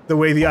 the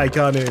way the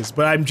icon is,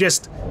 but I'm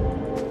just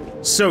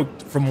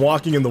soaked from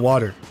walking in the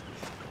water.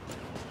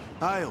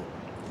 Ale.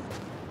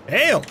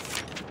 Ale!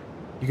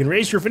 You can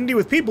raise your affinity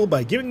with people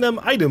by giving them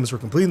items or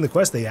completing the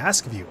quest they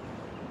ask of you.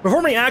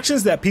 Performing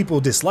actions that people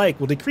dislike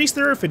will decrease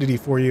their affinity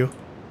for you.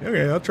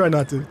 Okay, I'll try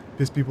not to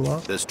piss people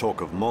off. There's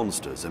talk of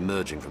monsters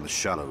emerging from the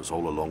shallows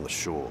all along the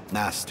shore.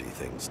 Nasty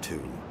things,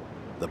 too.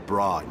 The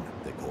brine,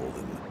 they call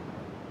them.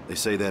 They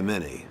say they're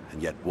many,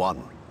 and yet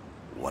one,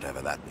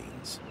 whatever that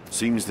means.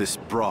 Seems this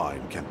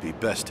brine can be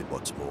bested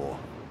what's more.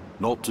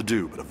 Not to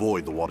do, but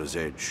avoid the water's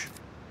edge.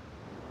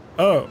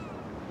 Oh.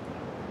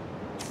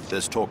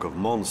 There's talk of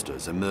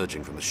monsters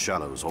emerging from the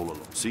shallows all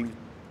along. Seem...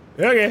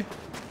 Okay.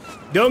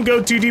 Don't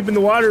go too deep in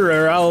the water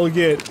or I'll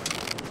get...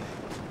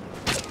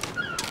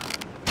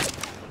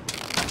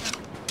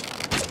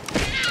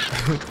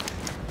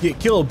 get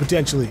killed,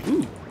 potentially.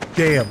 Ooh,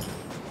 damn.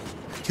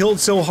 Killed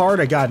so hard,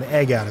 I got an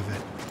egg out of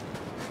it.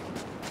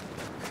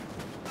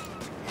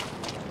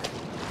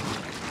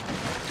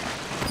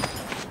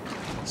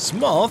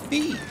 Small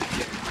thief.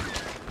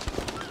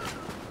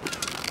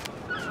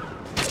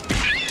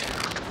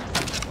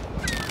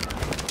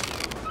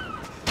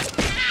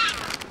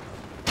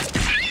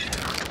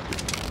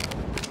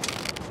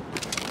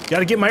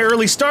 Gotta get my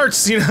early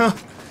starts, you know?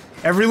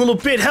 Every little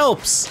bit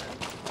helps.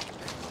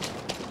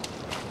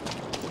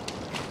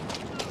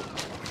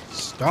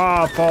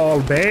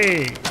 Starfall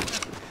Bay.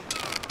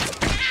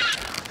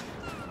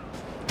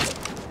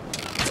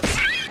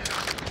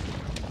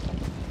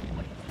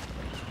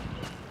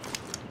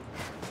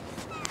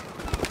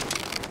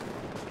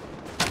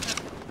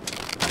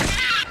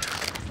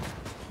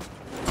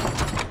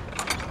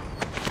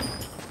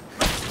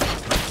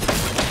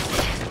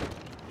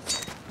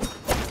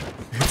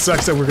 It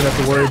sucks that we're gonna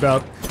have to worry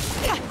about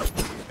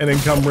an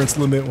encumbrance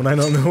limit when I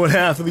don't know what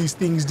half of these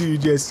things do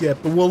just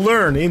yet, but we'll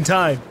learn in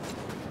time.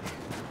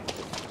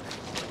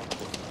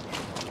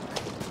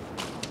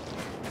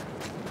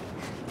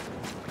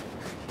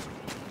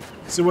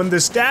 So when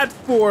the stat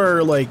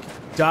for, like,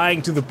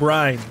 dying to the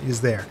brine is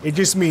there, it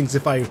just means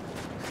if I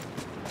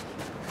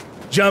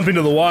jump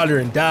into the water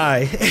and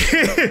die,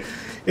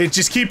 it's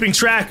just keeping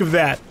track of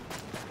that.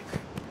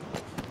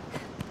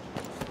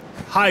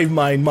 Hive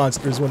mind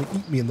monsters want to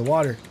eat me in the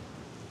water.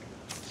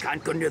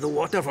 Can't go near the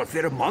water for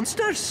fear of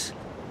monsters?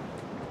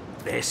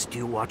 Best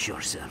you watch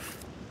yourself.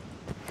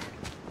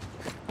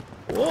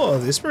 Oh,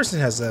 this person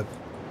has a...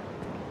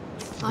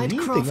 I'd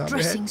craft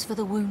dressings for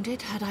the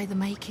wounded, had I the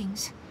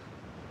makings.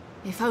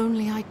 If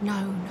only I'd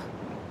known.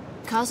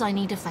 Cuz I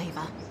need a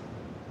favor.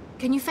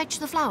 Can you fetch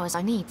the flowers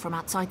I need from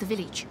outside the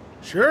village?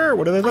 Sure,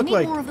 what do they look like?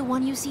 I need more of the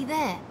one you see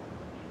there.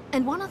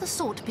 And one other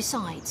sort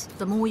besides.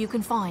 The more you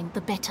can find,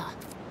 the better.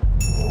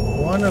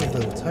 One of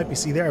the type you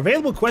see there.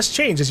 Available quests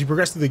change as you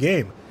progress through the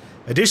game.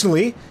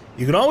 Additionally,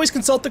 you can always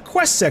consult the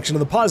quest section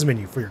of the pause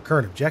menu for your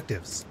current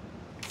objectives.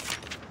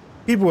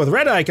 People with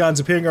red icons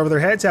appearing over their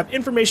heads have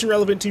information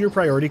relevant to your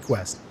priority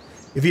quest.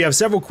 If you have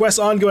several quests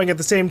ongoing at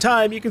the same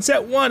time, you can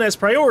set one as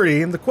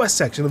priority in the quest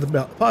section of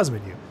the pause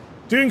menu.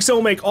 Doing so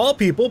will make all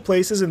people,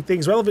 places, and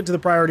things relevant to the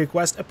priority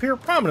quest appear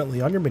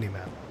prominently on your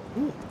minimap.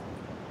 Ooh.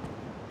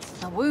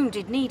 The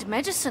wounded need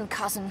medicine,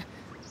 cousin.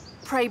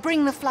 Pray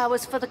bring the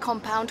flowers for the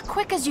compound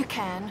quick as you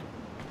can.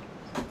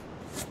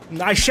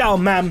 I shall,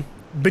 ma'am.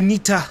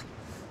 Benita.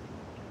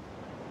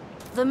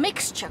 The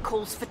mixture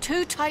calls for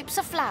 2 types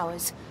of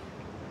flowers.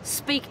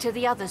 Speak to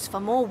the others for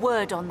more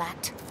word on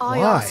that. I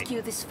ask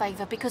you this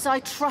favor because I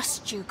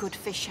trust you, good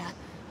fisher.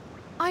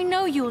 I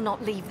know you'll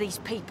not leave these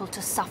people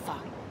to suffer.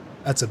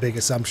 That's a big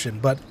assumption,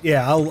 but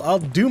yeah, I'll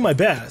do my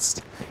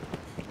best.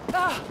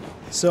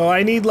 So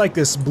I need like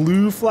this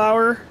blue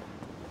flower.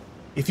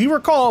 If you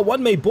recall,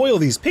 one may boil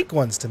these pink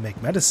ones to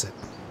make medicine.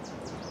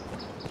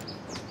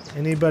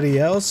 Anybody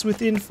else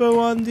with info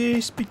on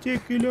this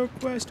particular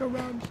quest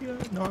around here?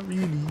 Not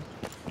really.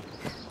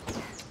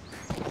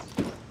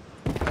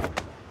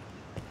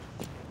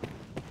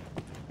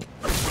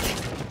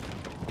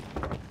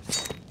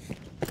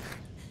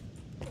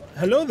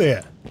 Hello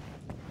there.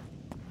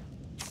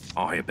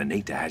 I hear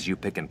Benita has you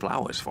picking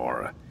flowers for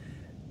her.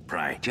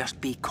 Pray,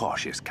 just be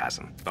cautious,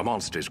 cousin. The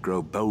monsters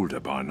grow bolder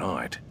by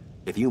night.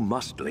 If you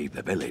must leave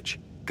the village,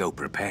 go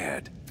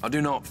prepared. I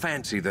do not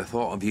fancy the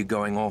thought of you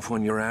going off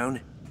on your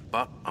own,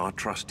 but I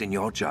trust in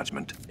your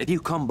judgment. If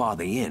you come by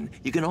the inn,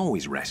 you can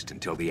always rest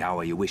until the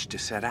hour you wish to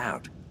set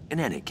out. In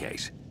any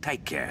case,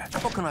 take care.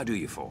 What can I do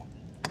you for?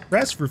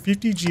 Rest for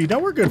 50G. Now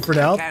we're good for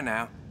now. Take care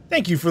now.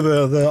 Thank you for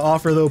the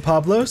offer, though,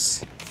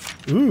 Pablos.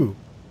 Ooh.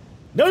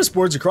 Notice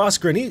boards across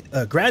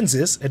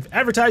Gransys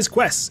advertise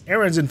quests,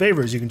 errands, and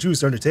favors you can choose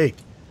to undertake.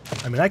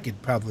 I mean, I could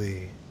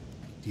probably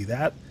do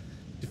that.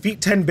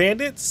 Defeat 10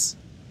 bandits.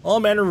 All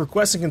manner of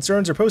requests and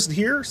concerns are posted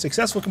here.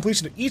 Successful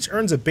completion of each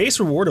earns a base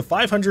reward of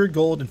 500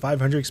 gold and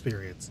 500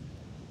 experience.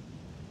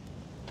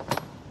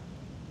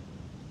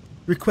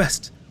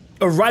 Request.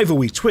 A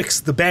rivalry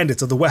twixt the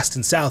bandits of the west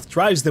and south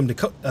drives them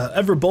to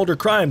ever bolder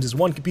crimes as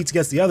one competes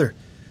against the other.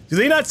 Do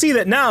they not see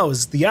that now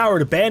is the hour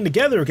to band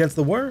together against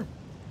the worm?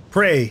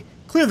 Pray,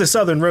 clear the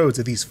southern roads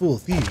of these fool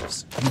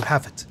thieves. You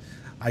have it.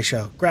 I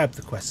shall grab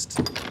the quest.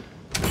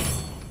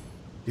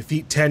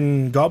 Defeat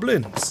 10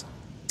 goblins.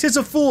 'Tis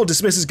a fool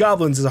dismisses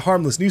goblins as a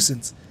harmless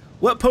nuisance.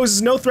 What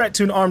poses no threat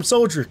to an armed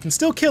soldier can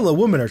still kill a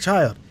woman or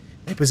child.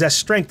 They possess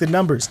strength in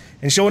numbers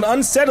and show an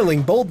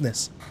unsettling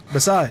boldness.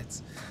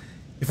 Besides,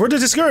 if we're to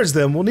discourage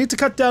them, we'll need to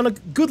cut down a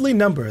goodly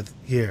number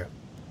here.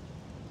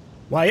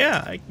 Why,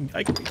 yeah,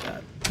 I can do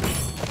that.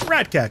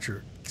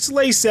 Ratcatcher.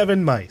 Slay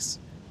 7 mice.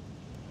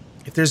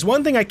 If there's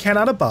one thing I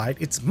cannot abide,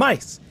 it's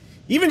mice.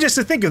 Even just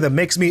to think of them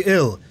makes me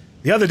ill.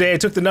 The other day I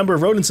took the number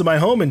of rodents in my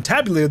home and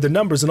tabulated the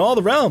numbers in all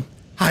the realm.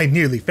 I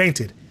nearly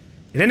fainted.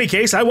 In any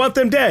case, I want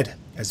them dead.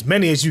 As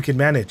many as you can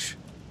manage.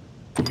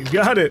 You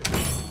got it.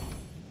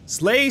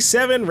 Slay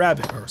 5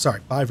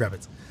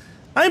 rabbits.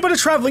 I am but a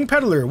traveling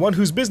peddler, one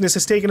whose business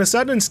has taken a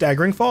sudden and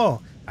staggering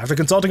fall. After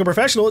consulting a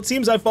professional, it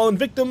seems I've fallen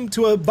victim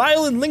to a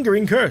vile and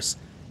lingering curse.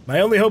 My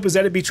only hope is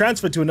that it be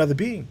transferred to another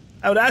being.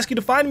 I would ask you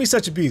to find me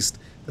such a beast,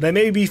 that I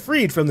may be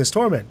freed from this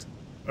torment.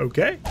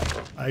 Okay.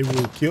 I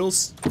will kill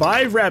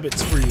 5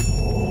 rabbits for you.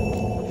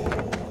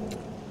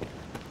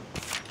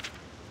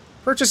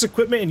 Purchase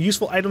equipment and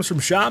useful items from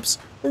shops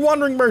or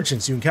wandering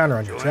merchants you encounter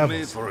on your travels.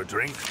 Me for a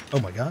drink? Oh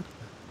my god.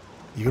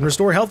 You can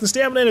restore health and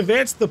stamina and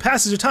advance the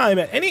passage of time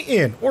at any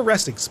inn or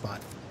resting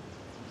spot.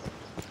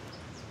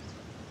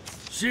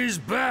 She's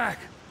back!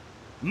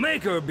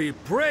 Make her be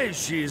praised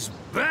she's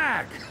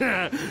back!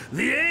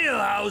 The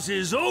alehouse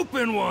is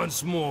open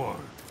once more!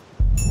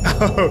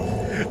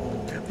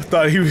 Oh, I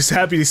thought he was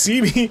happy to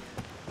see me.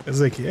 I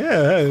was like,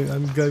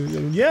 I'm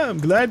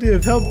glad to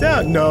have helped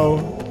out.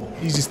 No,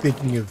 he's just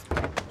thinking of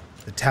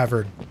the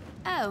tavern.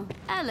 Oh,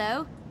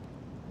 hello.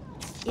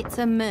 It's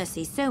a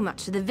mercy so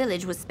much of the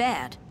village was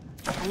spared.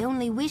 I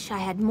only wish I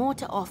had more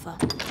to offer.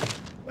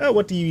 Well,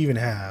 what do you even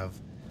have?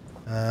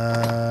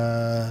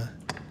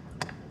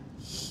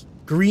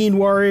 Green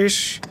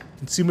warish.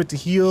 Consume it to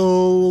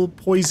heal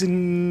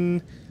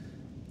poison.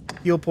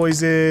 Heal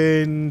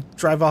poison.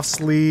 Drive off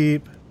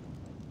sleep.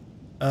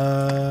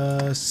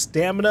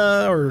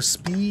 Stamina or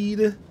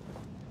speed.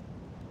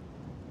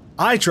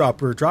 Eye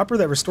dropper. Dropper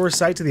that restores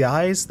sight to the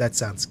eyes? That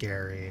sounds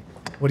scary.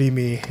 What do you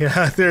mean?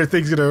 There are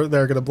things that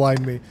are gonna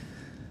blind me.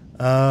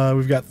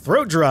 We've got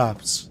throat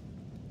drops.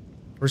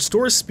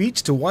 Restores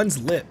speech to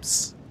one's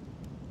lips.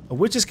 A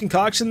witch's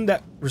concoction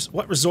that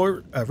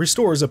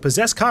restores a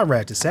possessed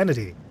comrade to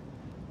sanity.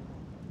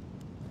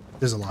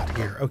 There's a lot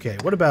here. Okay,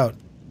 what about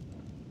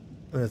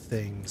other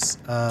things?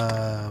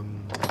 So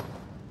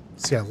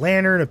yeah,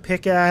 lantern, a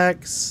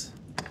pickaxe,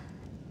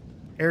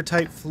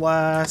 airtight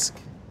flask.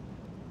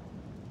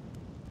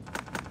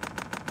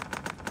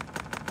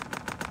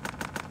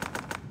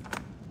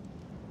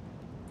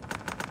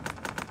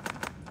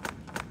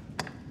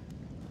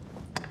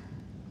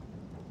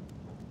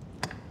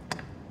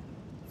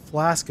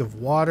 Flask of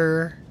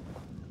water,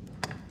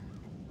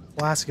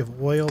 flask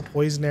of oil,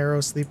 poison arrow,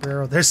 sleep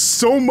arrow. There's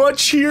so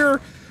much here.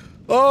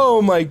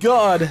 Oh my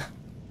god.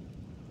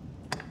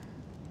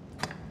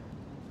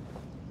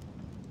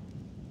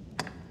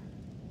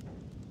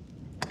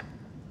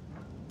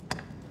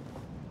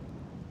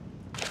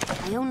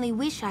 I only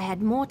wish I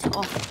had more to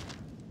offer.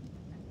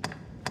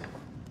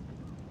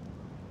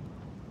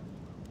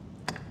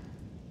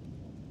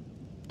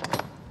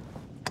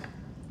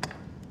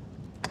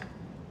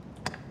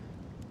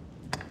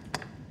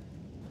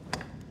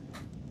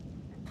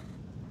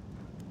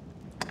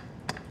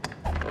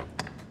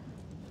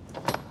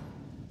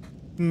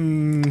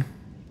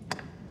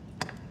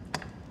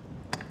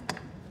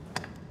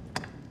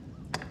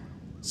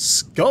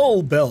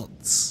 Skull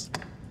belts.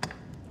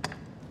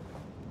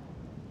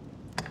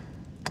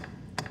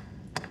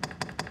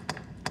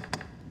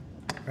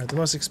 Alright, the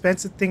most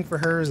expensive thing for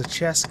her is a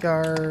chest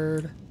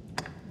guard.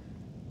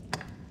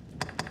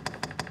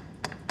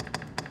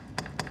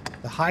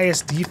 The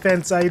highest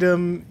defense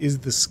item is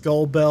the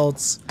skull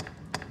belts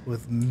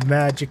with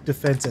magic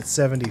defense at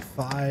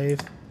 75.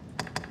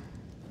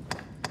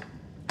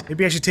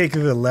 Maybe I should take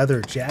the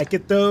leather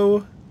jacket,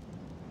 though.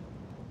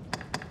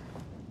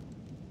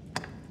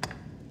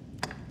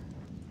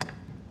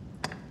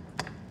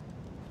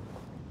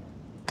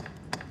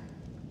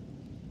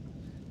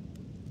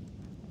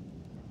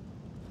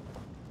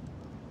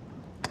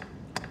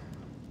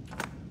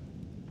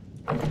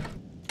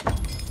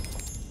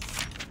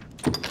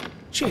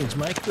 Change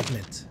my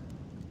equipment.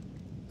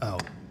 Oh, I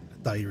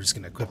thought you were just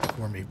gonna equip it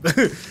for me.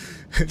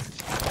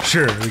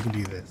 Sure, we can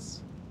do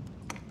this.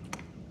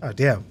 Oh,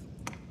 damn.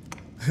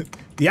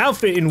 The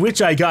outfit in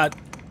which I got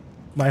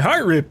my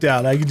heart ripped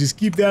out, I can just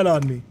keep that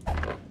on me.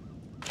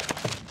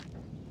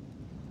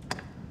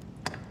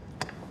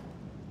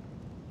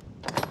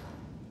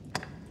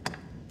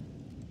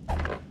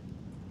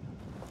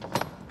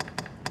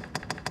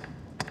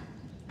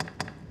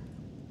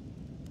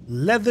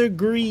 Leather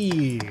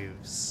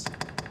greaves.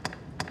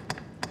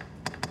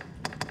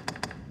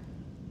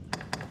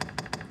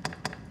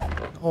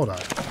 Hold on.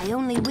 I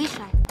only wish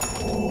I...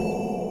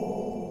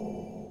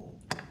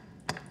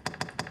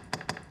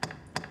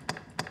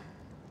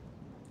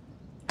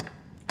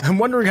 I'm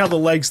wondering how the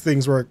legs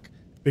things work,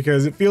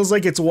 because it feels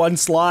like it's one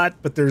slot,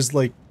 but there's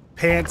like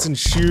pants and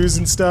shoes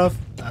and stuff.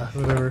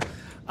 Whatever.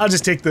 I'll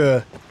just take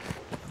the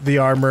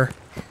armor.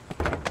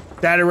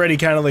 That already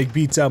kind of like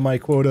beats out my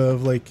quota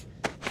of like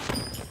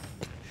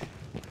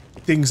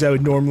things I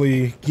would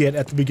normally get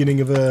at the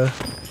beginning of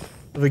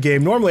a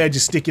game. Normally I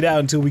just stick it out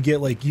until we get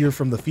like gear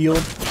from the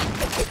field.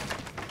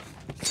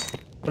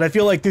 But I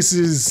feel like this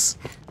is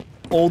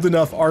old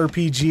enough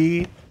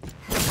RPG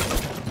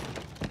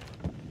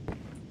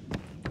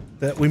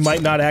that we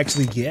might not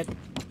actually get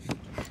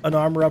an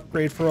armor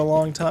upgrade for a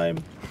long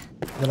time.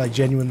 That I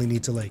genuinely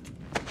need to like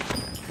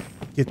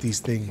get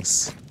these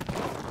things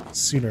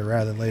sooner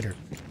rather than later.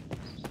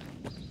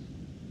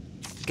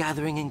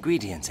 Gathering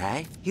ingredients,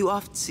 eh? You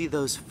oft see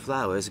those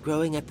flowers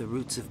growing at the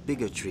roots of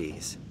bigger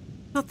trees.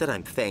 Not that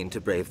I'm fain to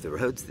brave the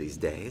roads these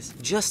days.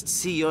 Just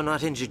see you're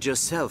not injured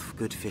yourself,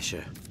 good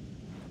fisher.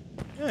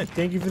 Yeah,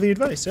 thank you for the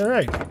advice. All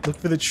right, look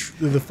for the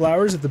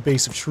flowers at the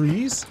base of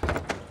trees.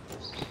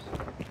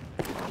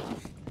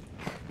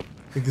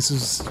 I think this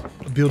is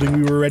a building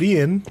we were already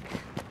in.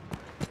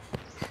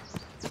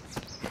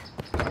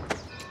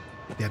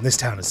 Damn, this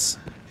town is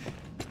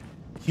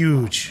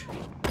huge.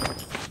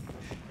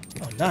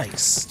 Oh,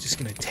 nice. Just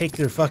gonna take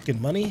their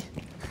fucking money.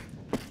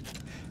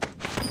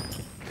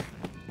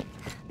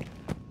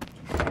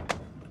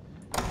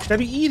 Should I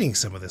be eating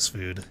some of this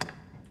food?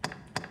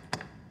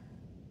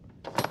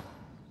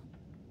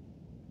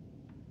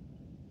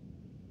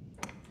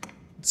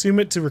 Consume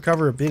it to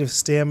recover a bit of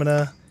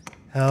stamina,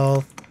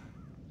 health.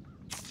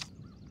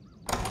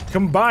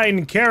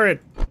 Combine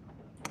carrot!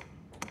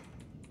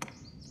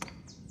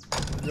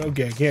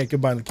 Okay, I can't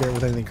combine the carrot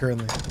with anything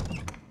currently.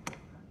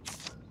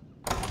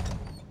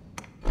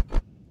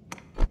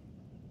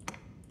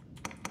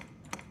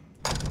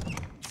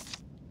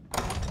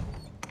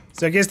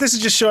 So I guess this is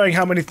just showing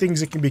how many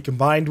things it can be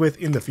combined with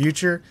in the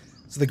future.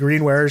 So the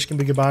green wares can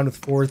be combined with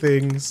 4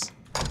 things.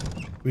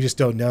 We just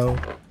don't know.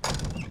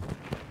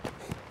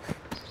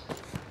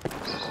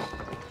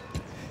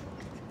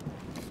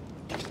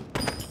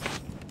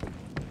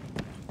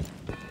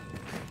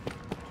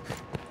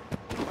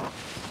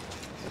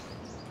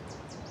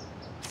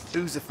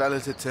 Who's a fella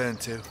to turn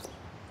to?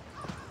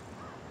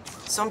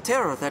 Some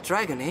terror, that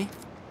dragon, eh?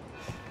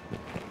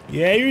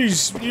 Yeah,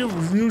 you're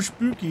real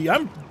spooky.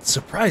 I'm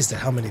surprised at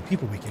how many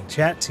people we can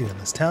chat to in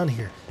this town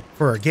here.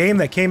 For a game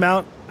that came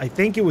out, I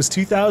think it was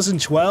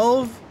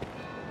 2012?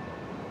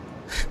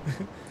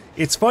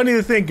 It's funny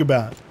to think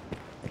about.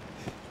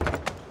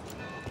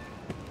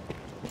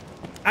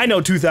 I know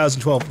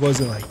 2012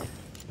 wasn't like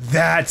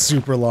that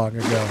super long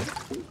ago.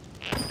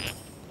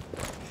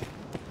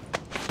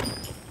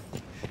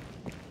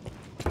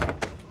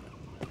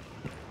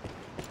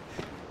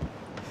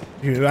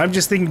 Dude, I'm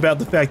just thinking about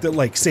the fact that,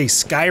 like, say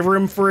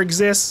Skyrim for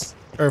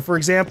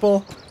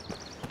example,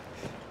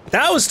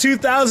 that was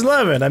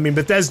 2011. I mean,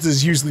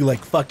 Bethesda's usually like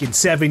fucking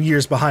 7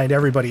 years behind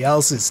everybody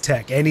else's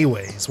tech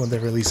anyways when they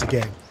release a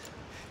game.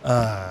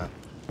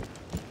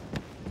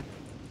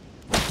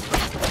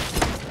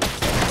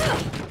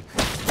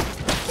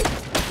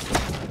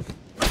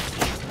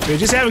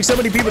 Just having so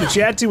many people to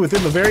chat to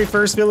within the very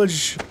first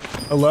village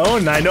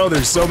alone, and I know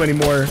there's so many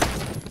more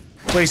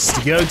places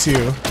to go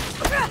to,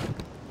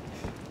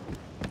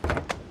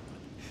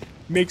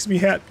 makes me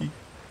happy.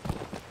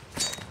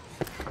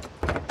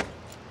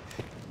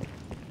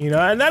 You know,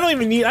 and I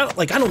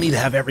don't need to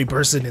have every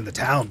person in the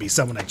town be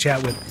someone I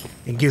chat with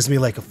and gives me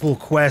like a full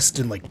quest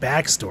and like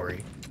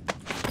backstory.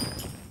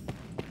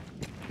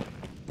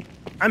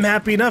 I'm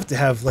happy enough to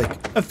have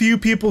like a few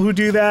people who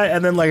do that,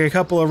 and then like a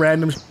couple of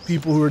random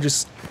people who are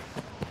just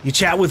you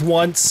chat with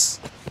once.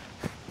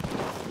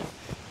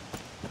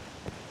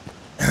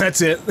 That's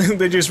it.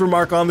 They just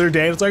remark on their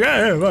day and it's like, ah,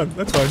 yeah,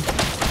 that's fine.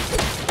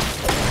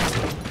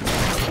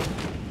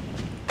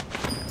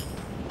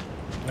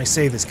 I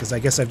say this because I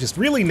guess I've just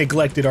really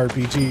neglected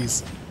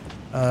RPGs.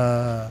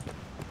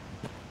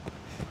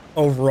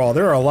 Overall,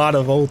 there are a lot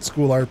of old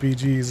school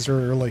RPGs,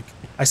 or like,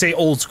 I say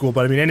old school,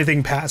 but I mean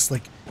anything past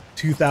like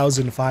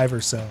 2005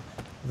 or so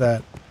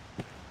that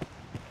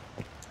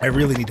I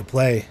really need to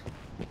play.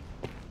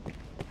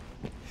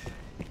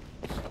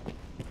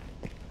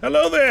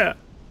 Hello there!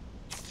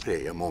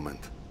 Pray a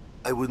moment.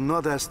 I would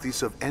not ask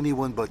this of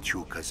anyone but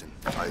you, cousin.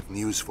 I've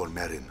news for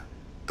Merrin.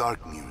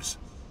 Dark news.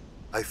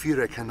 I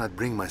fear I cannot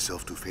bring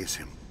myself to face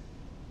him.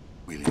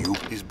 Will you?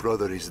 His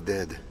brother is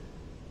dead.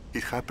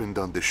 It happened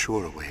on the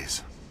shore a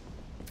ways.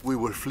 We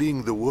were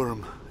fleeing the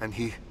worm, and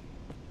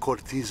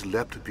Cortez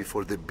leapt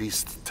before the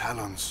beast's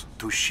talons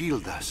to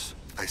shield us.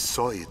 I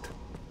saw it.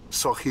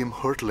 Saw him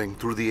hurtling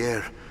through the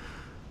air.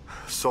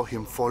 Saw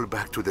him fall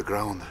back to the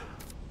ground.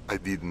 I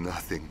did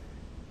nothing.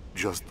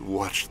 Just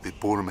watched the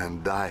poor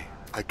man die.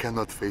 I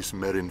cannot face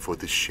Merrin for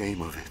the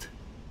shame of it.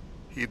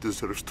 He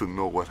deserves to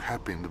know what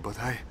happened, but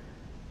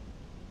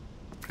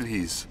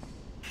Please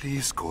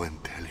go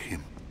and tell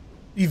him.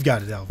 You've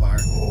got it, Alvar.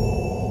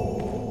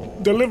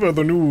 Deliver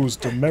the news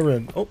to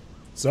Merrin. Oh,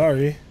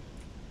 sorry.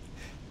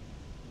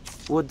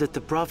 Would that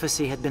the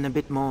prophecy had been a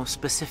bit more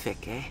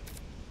specific, eh?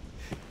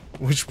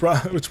 Which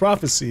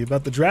prophecy?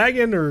 About the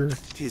dragon, or?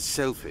 'Tis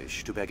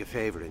selfish to beg a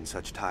favor in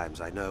such times,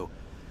 I know.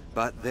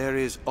 But there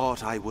is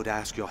aught I would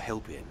ask your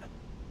help in.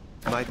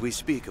 Might we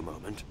speak a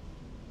moment?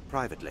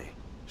 Privately.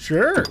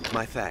 Sure.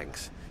 My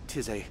thanks.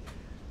 'Tis a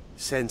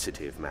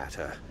sensitive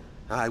matter.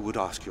 I would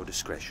ask your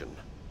discretion.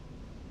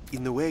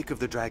 In the wake of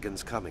the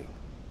dragon's coming,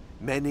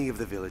 many of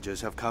the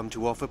villagers have come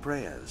to offer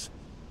prayers.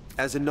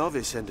 As a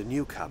novice and a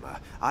newcomer,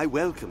 I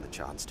welcome the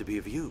chance to be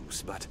of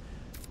use, but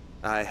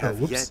I have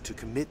yet to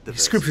commit the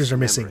scriptures are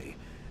missing. memory.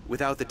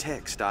 Without the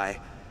text, I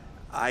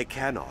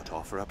cannot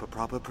offer up a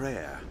proper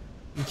prayer.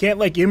 You can't,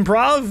 like,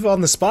 improv on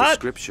the spot? The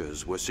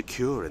scriptures were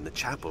secure in the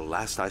chapel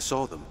last I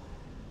saw them.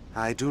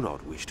 I do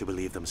not wish to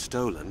believe them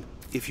stolen.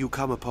 If you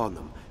come upon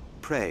them,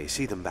 pray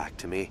see them back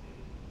to me.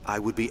 I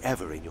would be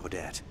ever in your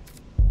debt.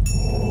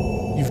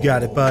 You've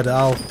got it, bud.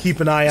 I'll keep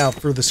an eye out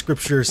for the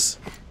scriptures.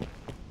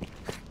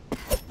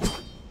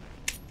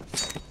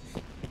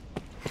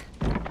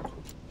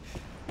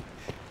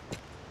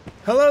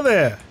 Hello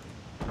there.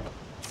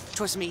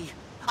 'Twas me.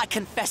 I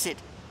confess it.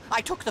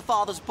 I took the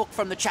father's book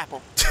from the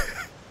chapel.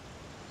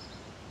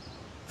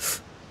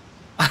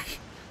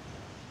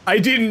 I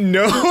didn't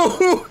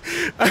know.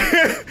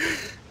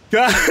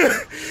 God.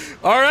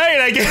 All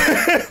right, I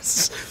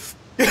guess.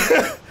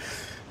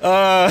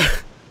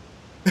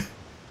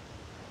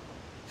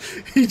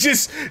 He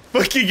just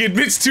fucking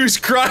admits to his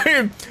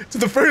crime to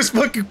the first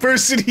fucking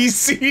person he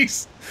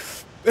sees.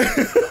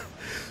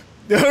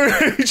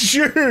 Alright,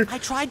 sure. I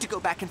tried to go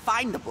back and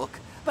find the book,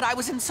 but I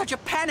was in such a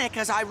panic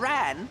as I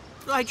ran.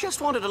 I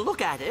just wanted to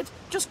look at it.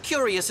 Just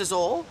curious is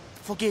all.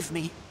 Forgive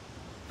me.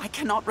 I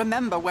cannot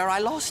remember where I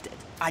lost it.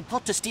 I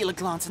thought to steal a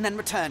glance and then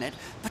return it,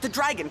 but the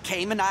dragon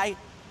came and I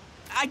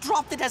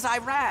dropped it as I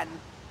ran.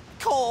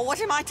 Cor,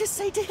 what am I to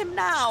say to him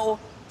now?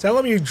 Tell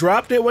him you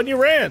dropped it when you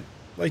ran,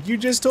 like you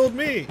just told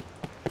me.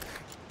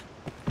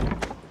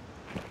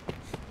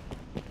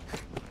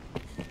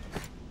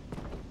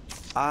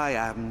 I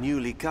am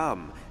newly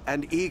come,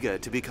 and eager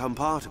to become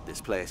part of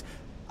this place.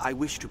 I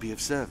wish to be of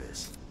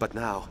service, but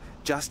now,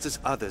 just as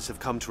others have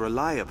come to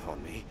rely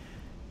upon me,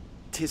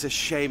 'tis a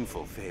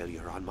shameful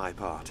failure on my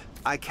part.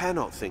 I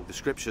cannot think the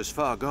scripture's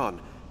far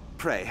gone.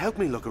 Pray, help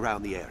me look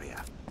around the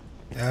area.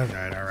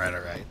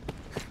 Alright.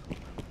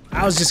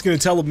 I was just gonna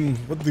tell him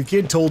what the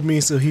kid told me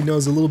so he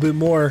knows a little bit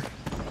more.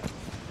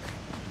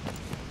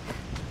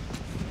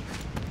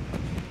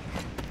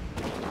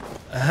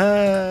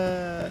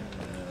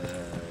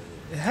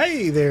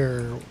 Hey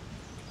there.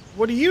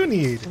 What do you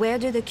need? Where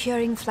do the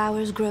curing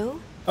flowers grow?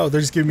 Oh,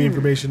 they're just giving me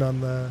information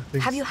on the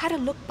things. Have you had a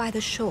look by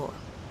the shore?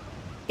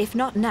 If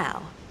not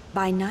now,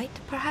 by night,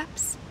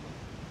 perhaps?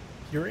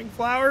 Curing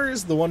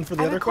flowers? The one for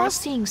the I other recall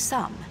quest? seeing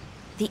some.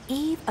 The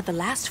eve of the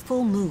last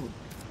full moon.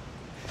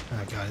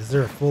 Oh god, is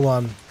there a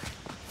full-on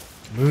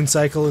moon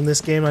cycle in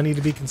this game I need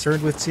to be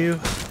concerned with too?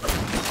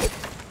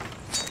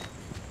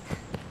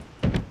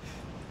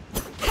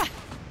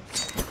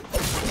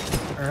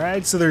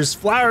 Alright, so there's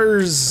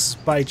flowers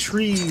by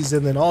trees,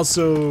 and then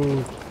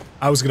also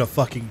I was gonna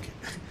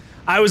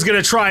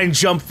try and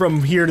jump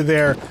from here to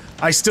there.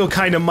 I still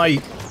kinda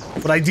might,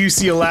 but I do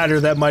see a ladder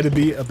that might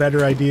be a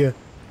better idea.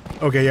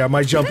 Okay, yeah,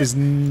 my jump is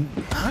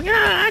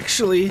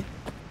actually,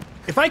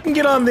 if I can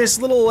get on this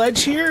little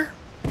edge here,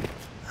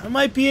 I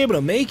might be able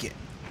to make it.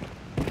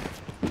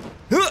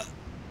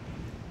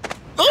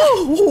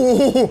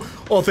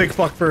 Oh, thank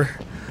fuck for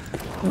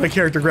my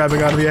character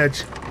grabbing onto the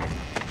edge.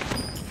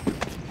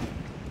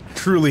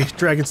 Truly,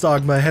 Dragon's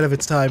Dogma ahead of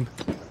its time.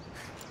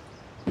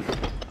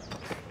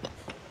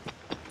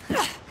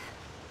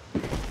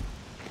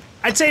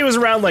 I'd say it was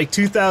around like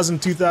 2000,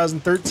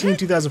 2013,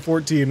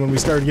 2014 when we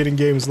started getting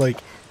games like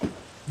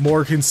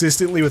more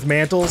consistently with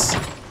mantles.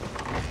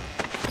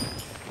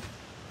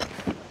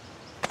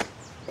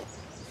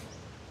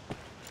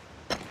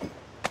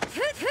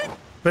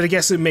 But I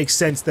guess it makes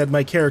sense that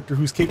my character,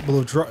 who's capable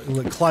of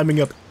climbing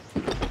up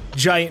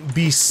giant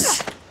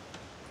beasts,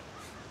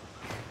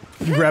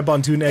 can grab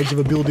onto an edge of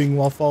a building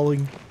while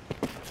falling.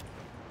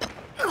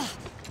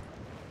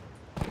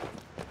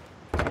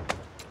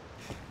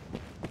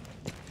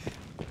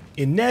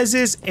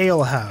 Inez's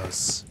Ale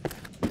House.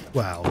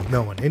 Wow,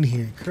 no one in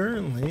here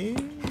currently.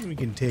 We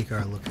can take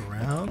our look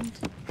around.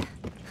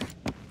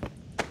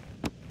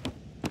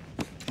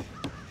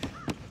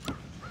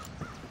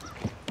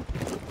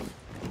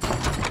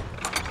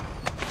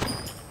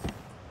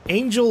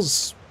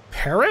 Angel's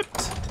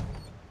Parrot?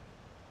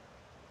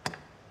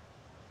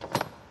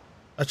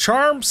 A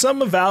charm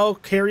some vow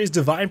carries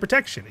divine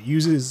protection.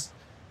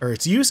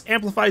 Its use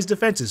amplifies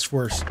defenses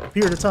for a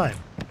period of time.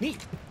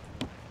 Neat.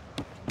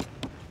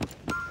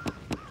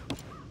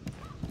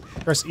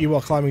 Press E while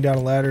climbing down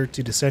a ladder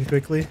to descend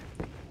quickly.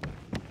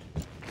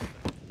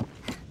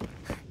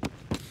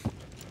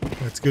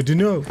 That's good to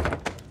know.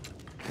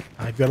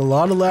 I've got a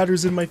lot of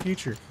ladders in my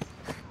future.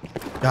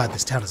 God,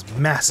 this town is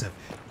massive.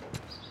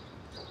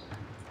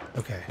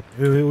 Okay,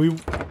 we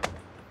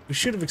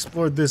should have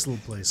explored this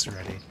little place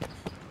already.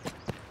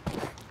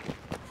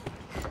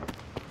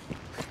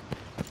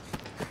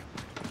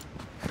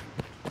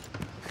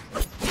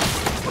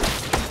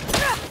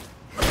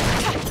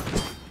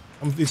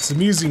 it's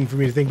amusing for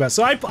me to think about.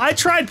 So I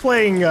tried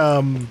playing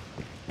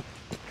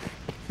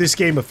this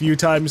game a few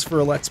times for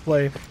a Let's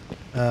Play.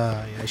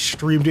 I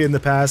streamed it in the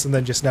past and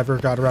then just never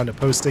got around to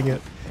posting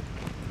it.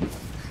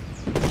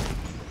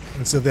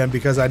 And so then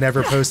because I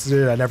never posted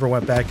it, I never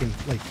went back and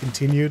like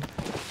continued.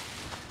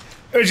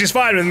 Which is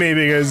fine with me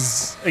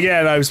because,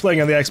 again, I was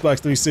playing on the Xbox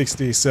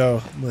 360,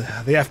 so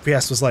the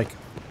FPS was like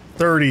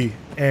 30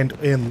 and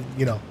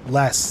you know,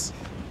 less.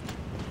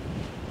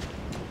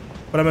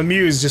 But I'm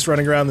amused just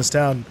running around this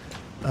town,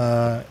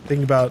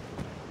 thinking about...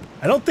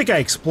 I don't think I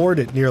explored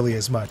it nearly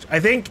as much. I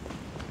think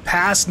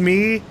past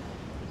me,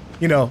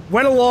 you know,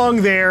 went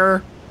along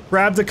there,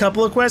 grabbed a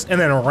couple of quests,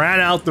 and then ran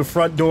out the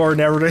front door,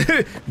 never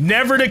to,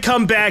 never to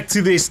come back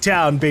to this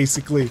town,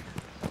 basically.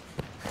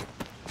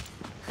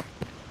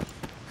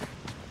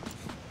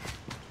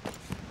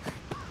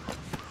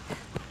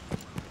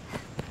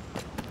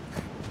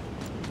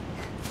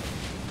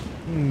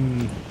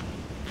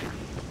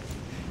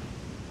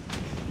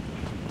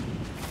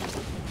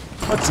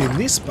 What's in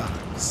this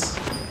box?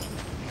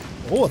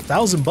 Oh,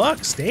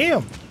 $1,000,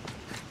 damn.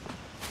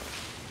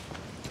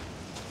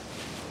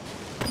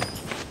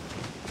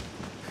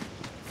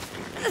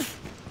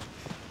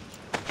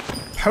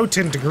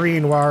 Potent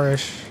green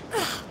warish.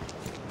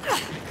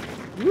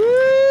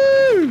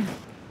 Woo!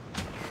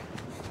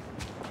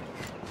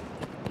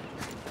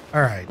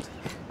 All right.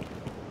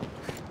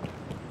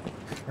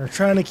 We're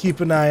trying to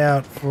keep an eye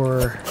out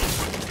for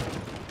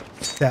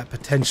that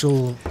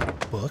potential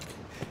book.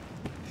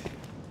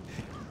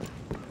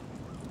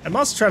 I'm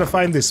also trying to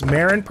find this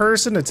Marin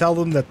person to tell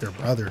them that their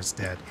brother's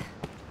dead.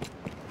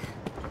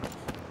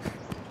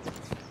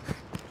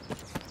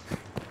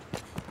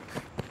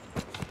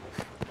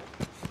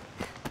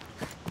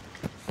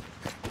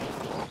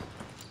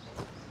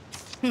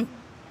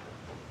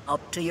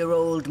 Up to your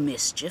old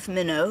mischief,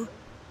 Minnow.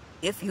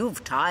 If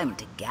you've time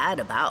to gad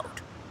about,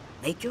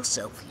 make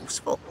yourself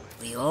useful.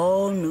 We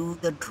all knew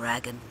the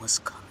dragon was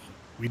coming.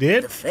 We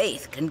did? The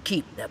Faith can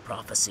keep their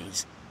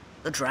prophecies.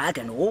 The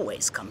dragon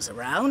always comes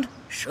around,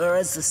 sure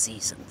as the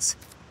seasons.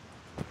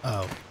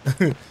 Oh,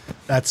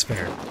 that's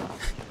fair.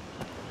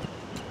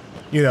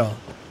 You know,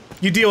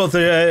 you deal with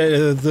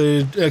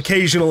the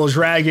occasional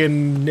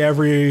dragon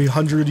every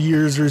 100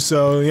 years or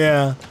so,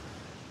 yeah.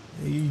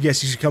 I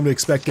guess you should come to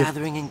expect it.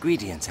 Gathering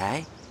ingredients,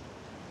 eh?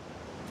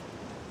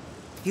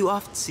 You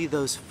oft see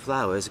those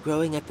flowers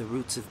growing at the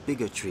roots of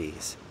bigger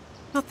trees.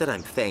 Not that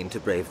I'm fain to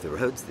brave the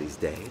roads these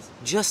days.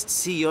 Just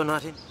see you're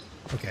not in...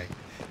 Okay.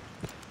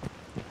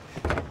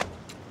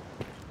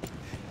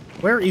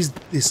 Where is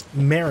this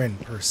Marin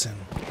person?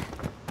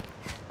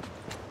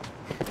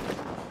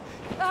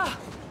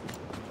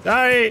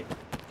 Hi!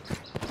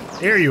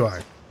 Here you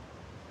are.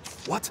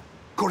 What?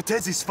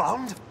 Cortez is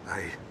found?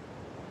 I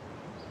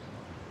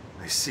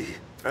see.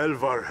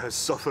 Elvar has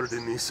suffered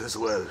in this as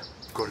well.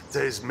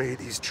 Cortez made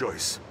his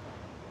choice.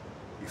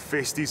 He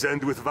faced his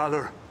end with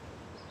valor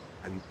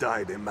and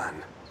died a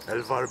man.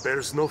 Elvar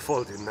bears no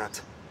fault in that.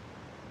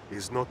 He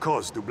has no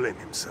cause to blame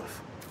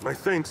himself. My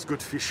thanks,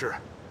 good Fisher.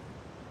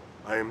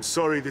 I am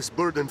sorry this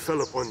burden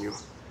fell upon you.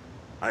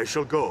 I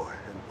shall go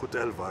and put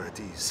Elvar at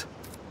ease.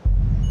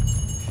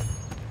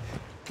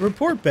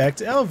 Report back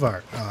to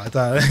Elvar.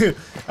 Oh,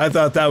 I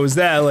thought that was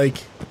that. Like,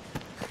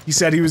 he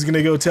said he was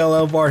gonna go tell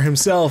Elvar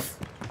himself.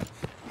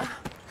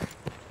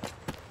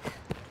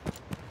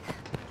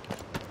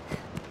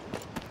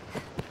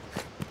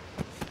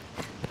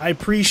 I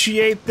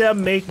appreciate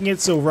them making it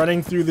so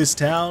running through this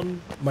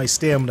town, my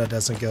stamina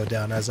doesn't go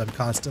down as I'm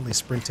constantly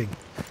sprinting.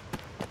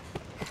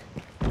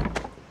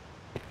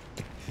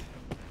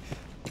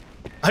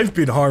 I've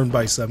been harmed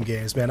by some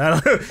games, man. I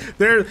don't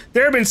know.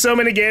 There have been so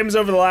many games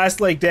over the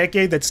last like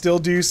decade that still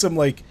do some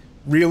like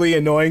really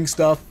annoying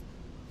stuff.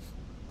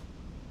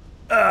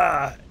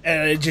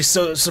 And it's just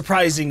so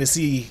surprising to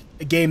see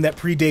a game that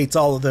predates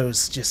all of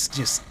those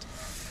just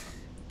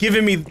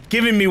giving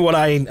me what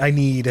I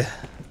need.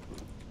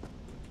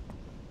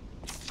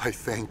 I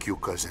thank you,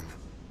 cousin.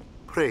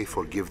 Pray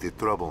forgive the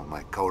trouble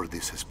my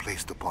cowardice has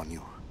placed upon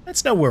you.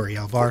 That's no worry,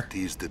 Elvar.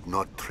 Cortez did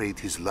not trade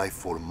his life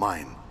for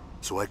mine,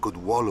 so I could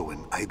wallow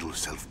in idle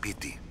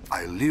self-pity.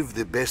 I live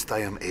the best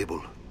I am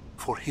able,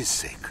 for his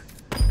sake.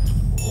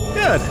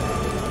 Good.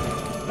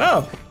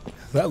 Oh,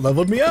 that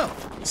leveled me up.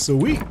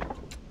 Sweet.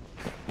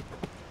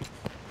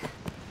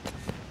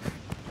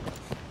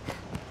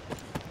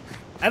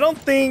 I don't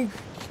think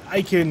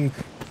I can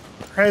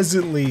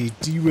presently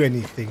do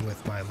anything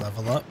with my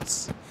level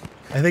ups.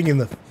 I think in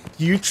the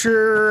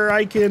future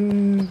I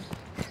can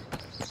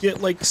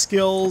get like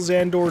skills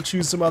and or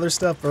choose some other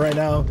stuff, but right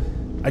now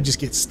I just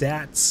get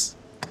stats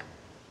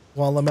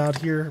while I'm out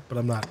here, but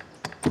I'm not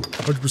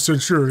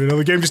 100% sure. You know,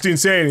 the game just didn't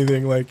say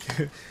anything like,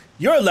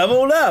 you're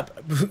leveled up.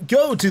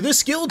 Go to the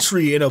skill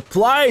tree and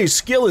apply a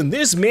skill in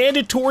this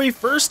mandatory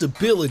first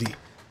ability.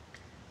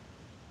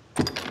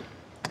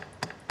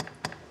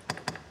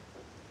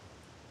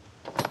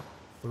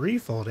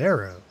 Threefold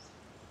arrow.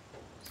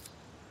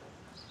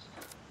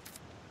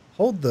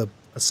 Hold the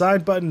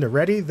aside button to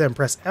ready, then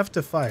press F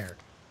to fire.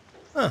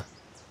 Huh.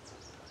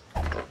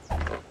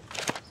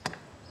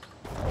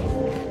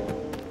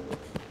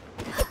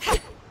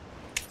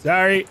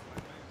 Sorry.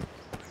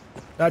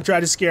 Not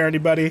trying to scare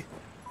anybody.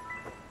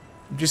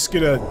 I'm just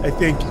gonna, I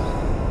think,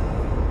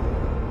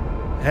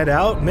 head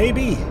out,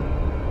 maybe.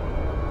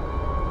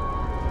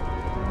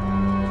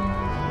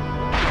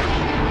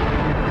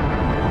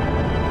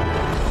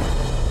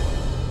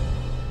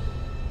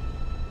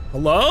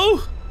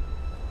 Hello?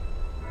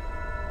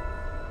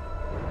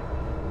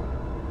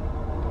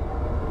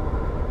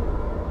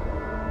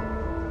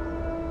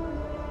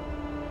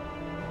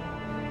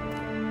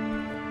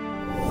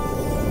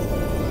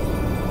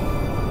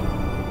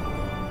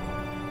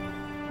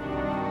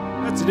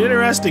 That's an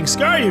interesting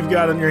scar you've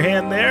got on your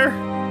hand there.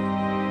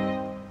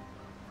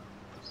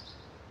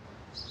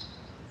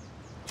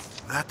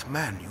 That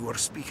man you are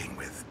speaking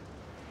with,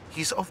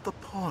 he's of the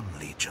Pawn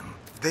Legion.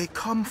 They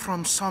come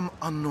from some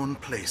unknown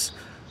place,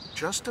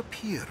 just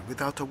appear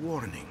without a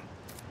warning.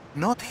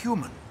 Not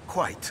human,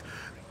 quite.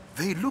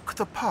 They look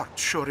the part,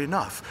 sure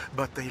enough,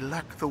 but they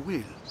lack the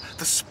will,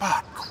 the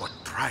spark, what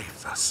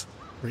drives us.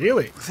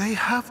 Really? They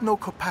have no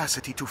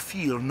capacity to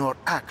feel nor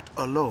act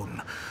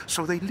alone,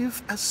 so they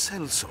live as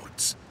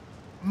sellswords.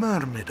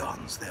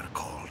 Myrmidons, they're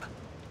called.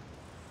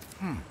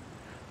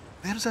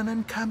 There's an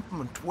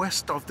encampment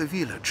west of the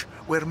village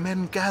where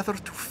men gather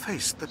to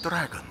face the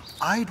dragon.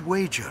 I'd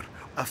wager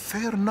a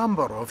fair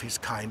number of his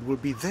kind will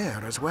be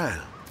there as well.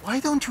 Why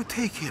don't you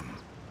take him?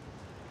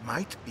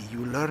 Might be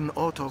you learn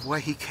aught of why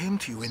he came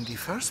to you in the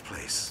first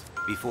place.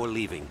 Before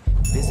leaving,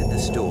 visit the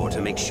store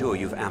to make sure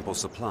you've ample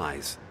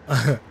supplies.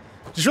 To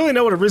surely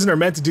know what Arisen are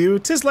meant to do,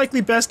 'tis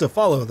likely best to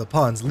follow the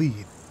pawn's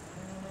lead.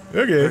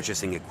 Okay.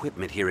 Purchasing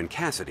equipment here in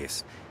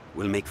Cassidus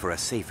will make for a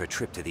safer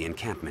trip to the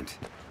encampment.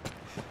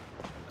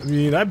 I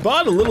mean, I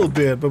bought a little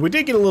bit, but we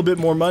did get a little bit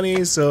more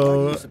money, so...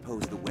 Why do you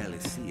suppose the well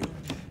is sealed?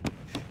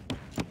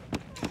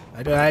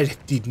 I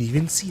didn't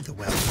even see the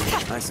well.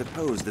 I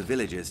suppose the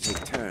villagers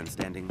take turns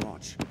standing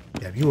watch.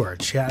 Yeah, you are a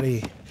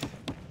chatty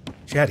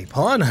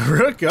pawn,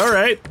 Rook,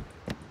 alright.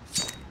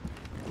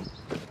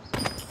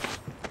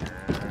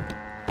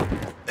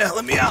 Yeah,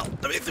 let me out.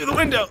 Let me through the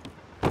window.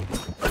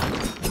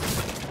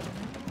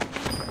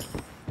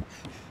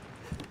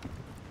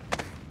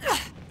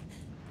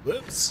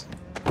 Whoops.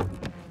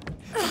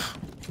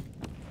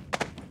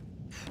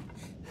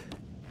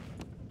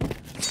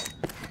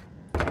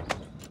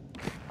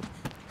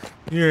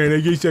 Alright, I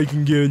guess I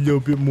can get a little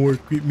bit more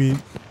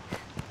equipment.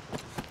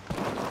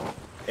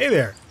 Hey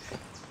there.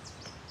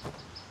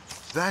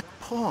 That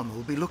pawn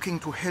will be looking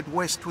to head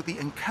west to the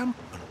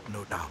encampment,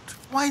 no doubt.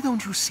 Why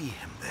don't you see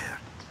him there?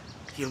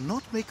 He'll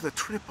not make the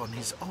trip on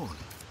his own.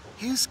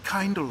 His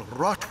kind'll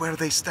rot where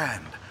they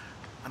stand,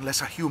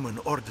 unless a human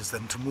orders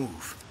them to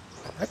move.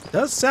 That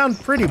does sound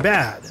pretty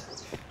bad.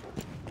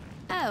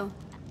 Oh.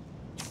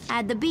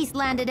 Had the beast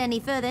landed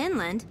any further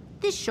inland,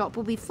 this shop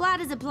will be flat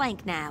as a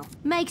plank now.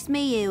 Makes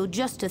me ill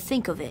just to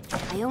think of it.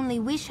 I only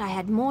wish I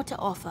had more to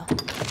offer.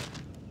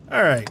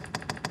 Alright.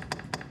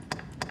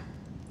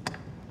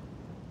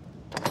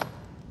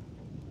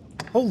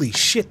 Holy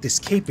shit, this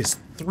cape is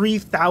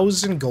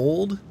 3,000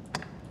 gold?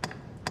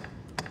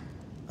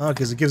 Oh,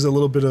 because it gives a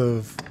little bit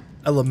of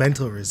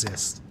elemental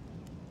resist.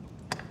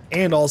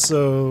 And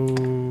also,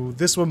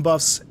 this one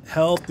buffs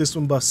health, this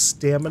one buffs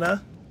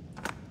stamina.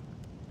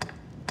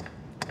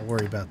 I'll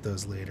worry about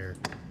those later.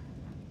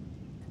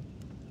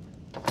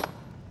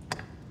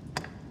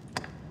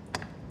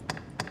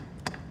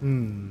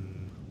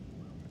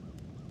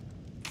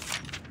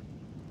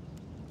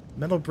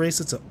 Metal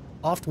bracelets are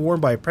oft worn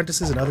by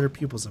apprentices and other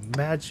pupils of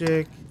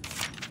magic.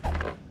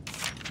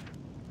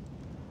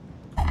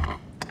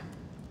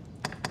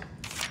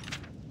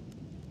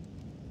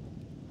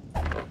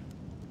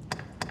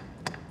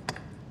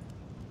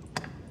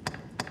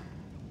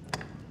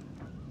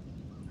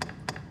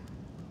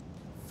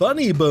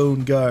 Funny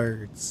bone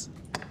guards.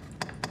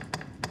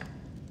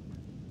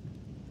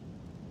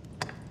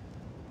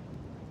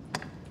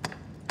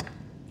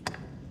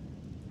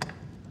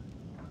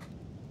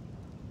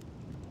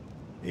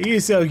 I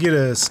guess I'll get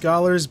a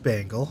scholar's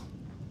bangle.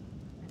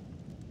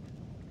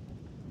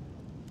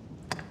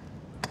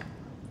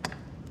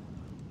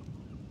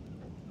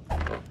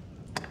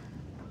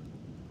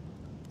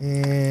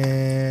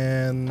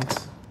 And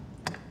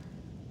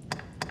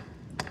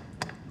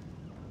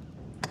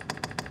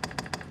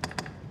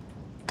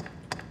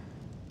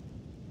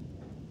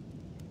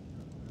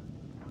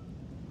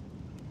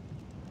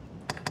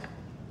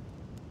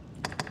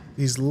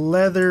these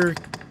leather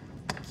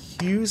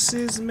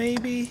cuisses,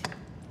 maybe?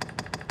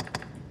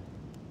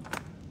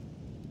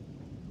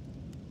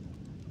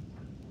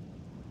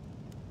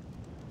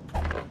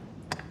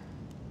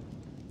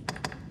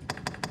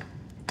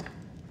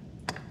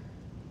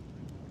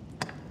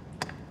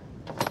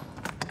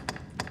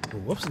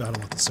 Whoops, no, I don't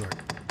want the sword.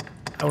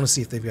 I want to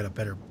see if they've got a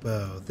better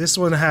bow. This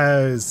one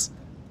has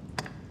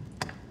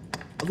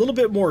a little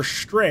bit more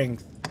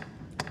strength.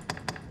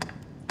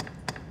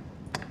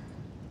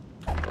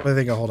 But I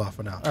think I'll hold off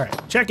for now.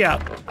 Alright, check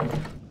out.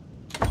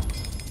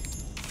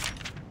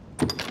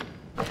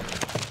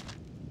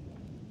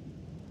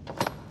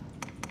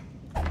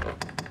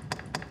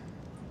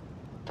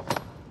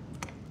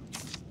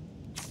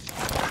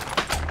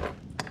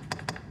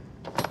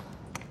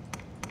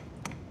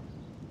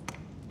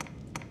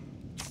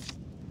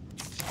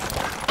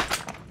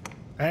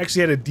 I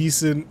actually had a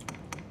decent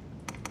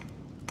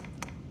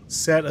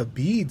set of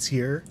beads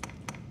here.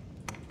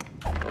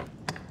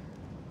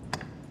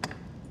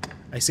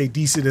 I say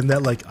decent in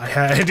that, like,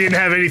 I didn't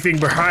have anything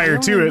prior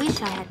to it.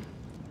 Wish I had.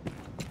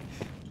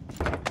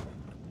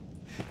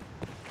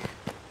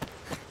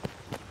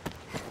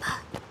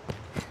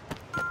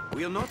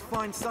 We'll not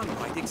find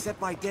sunlight except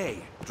by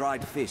day.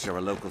 Dried fish are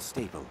a local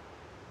staple.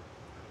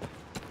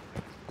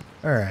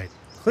 Alright.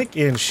 Click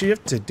in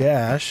shift to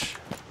dash.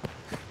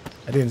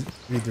 I didn't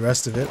read the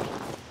rest of it.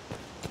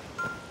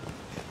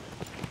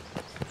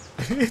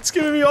 It's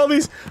giving me all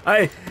these.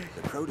 The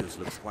produce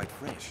looks quite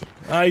fresh.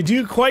 I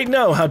do quite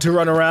know how to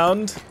run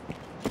around.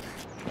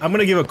 I'm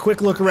gonna give a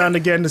quick look around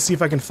again to see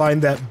if I can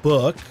find that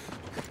book.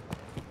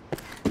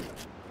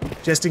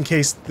 Just in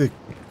case the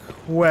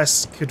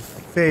quest could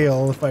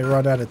fail if I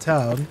run out of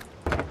town.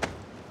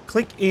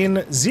 Click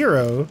in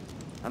 0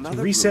 to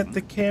reset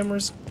the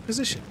camera's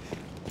position.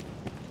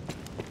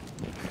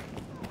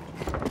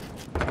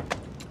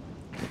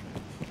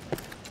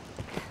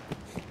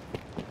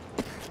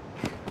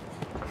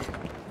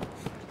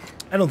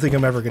 I don't think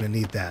I'm ever gonna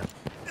need that.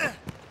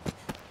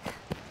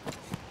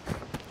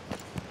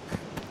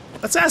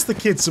 Let's ask the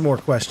kids some more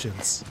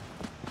questions.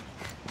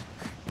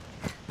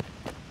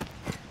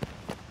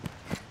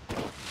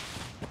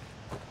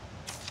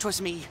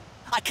 'Twas me.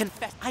 I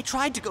confess. I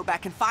tried to go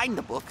back and find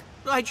the book.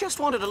 I just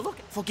wanted to look.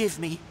 Forgive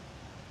me.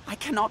 I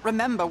cannot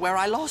remember where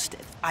I lost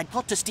it. I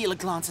thought to steal a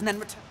glance and then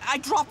return. I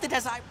dropped it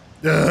as I...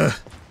 Ugh.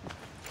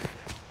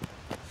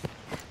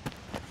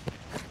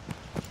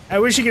 I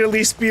wish you could at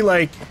least be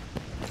like,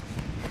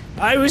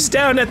 I was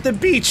down at the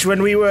beach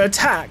when we were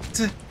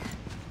attacked.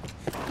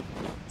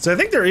 So I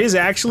think there is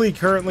actually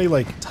currently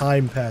like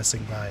time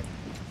passing by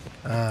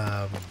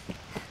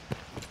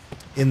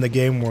in the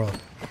game world.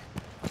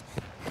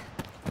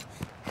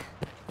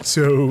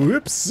 So,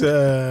 whoops,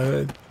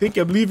 I think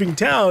I'm leaving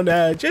town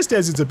just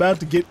as it's about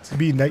to get to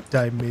be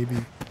nighttime,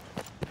 maybe.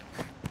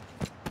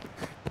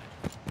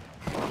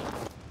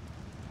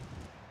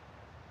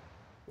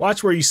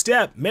 Watch where you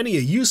step. Many a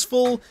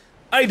useful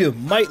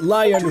item might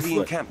lie underfoot. To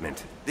the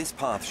encampment. This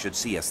path should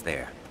see us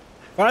there.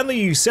 Finally,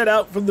 you set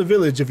out from the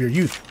village of your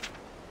youth.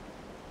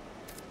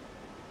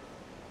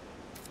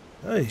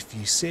 If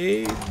you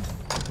save,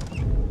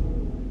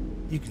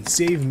 you can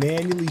save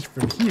manually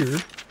from here.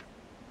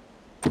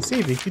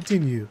 Save and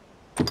continue.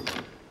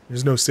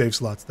 There's no save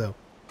slots, though.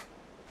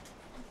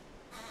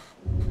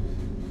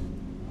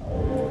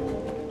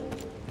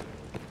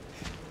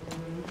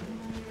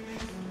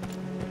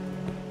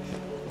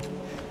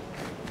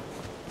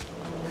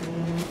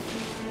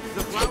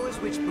 The flowers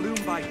which bloom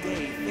by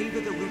day favor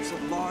the roots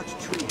of large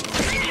trees.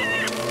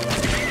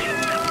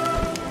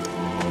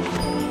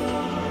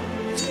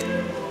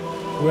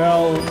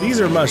 Well,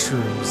 these are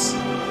mushrooms.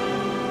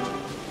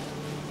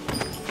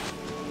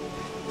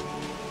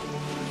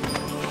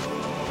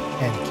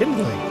 And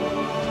kindling.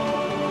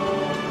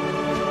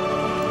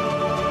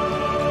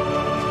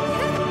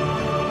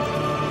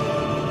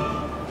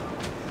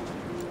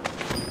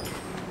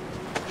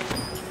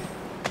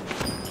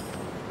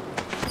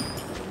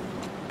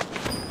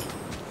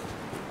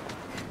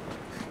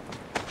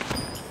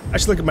 I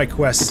should look at my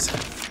quest.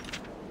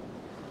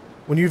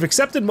 When you've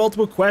accepted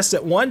multiple quests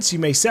at once, you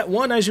may set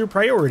one as your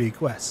priority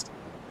quest.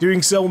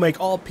 Doing so will make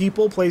all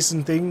people, places,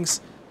 and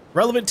things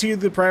relevant to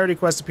the priority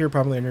quest appear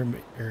prominently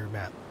in your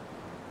map.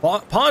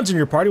 Pawns in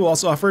your party will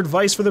also offer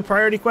advice for the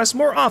priority quest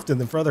more often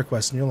than for other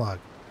quests in your log.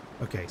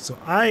 Okay, so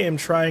I am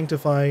trying to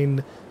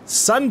find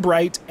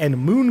Sunbright and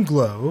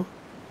Moonglow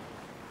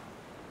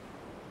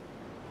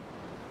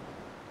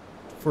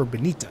for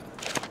Benita.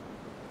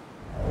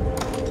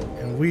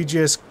 And we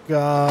just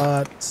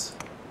got...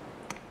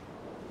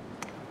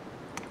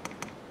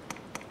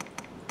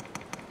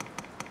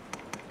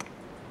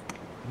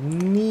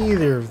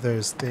 neither of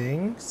those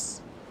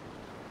things.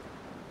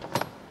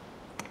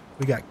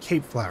 We got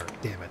Cape Flower,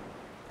 damn it.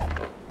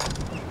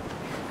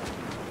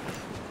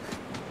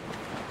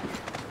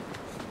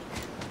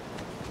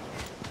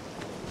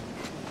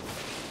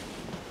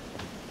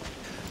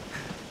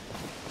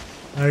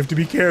 I have to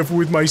be careful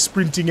with my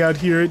sprinting out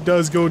here. It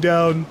does go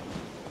down.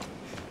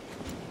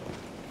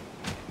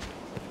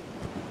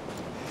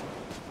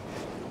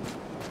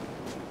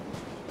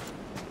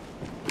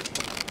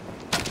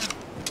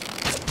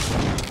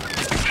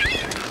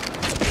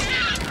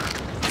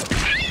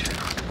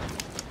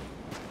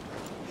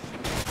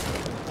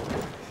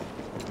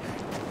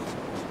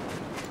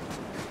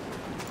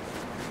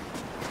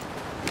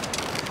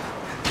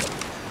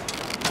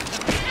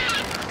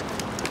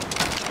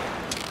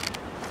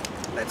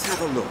 Let's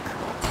have a look.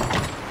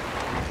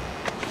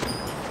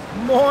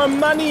 More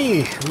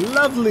money!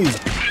 Lovely!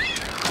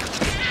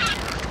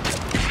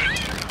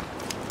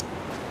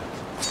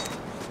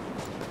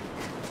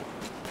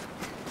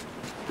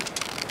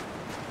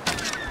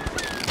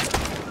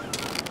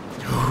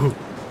 Oh,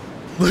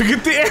 look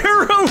at the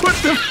arrow! What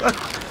the fuck?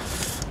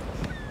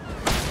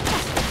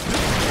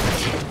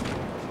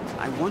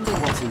 I wonder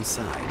what's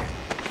inside.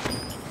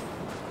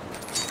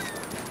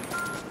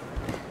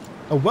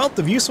 A wealth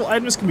of useful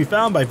items can be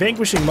found by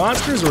vanquishing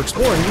monsters or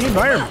exploring the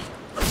environment.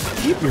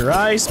 Keep your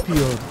eyes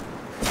peeled.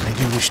 I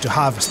do wish to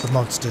harvest the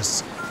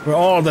monsters for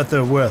all that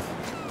they're worth.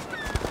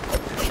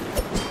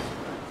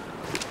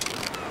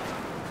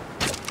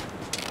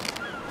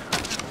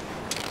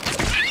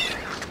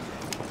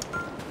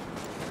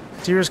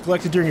 Materials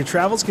collected during your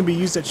travels can be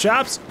used at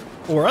shops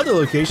or other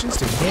locations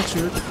to enhance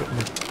your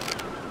equipment.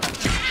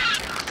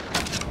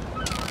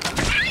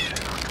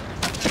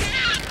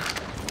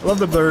 I love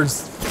the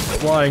birds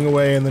flying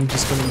away and then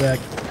just coming back.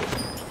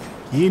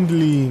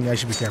 Kindling. I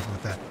should be careful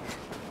with that.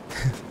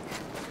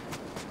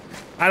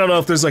 I don't know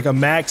if there's like a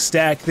max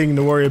stack thing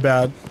to worry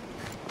about,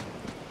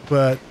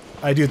 but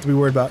I do have to be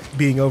worried about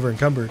being over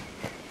encumbered.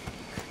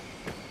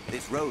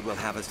 This road will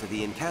have us to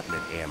the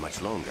encampment ere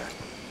much longer.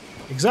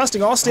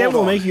 Exhausting all stamina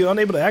will make you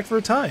unable to act for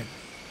a time.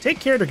 Take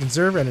care to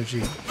conserve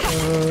energy.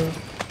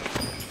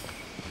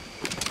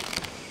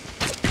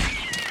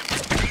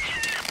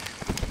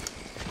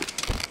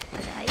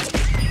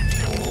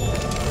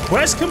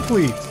 Quest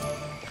complete.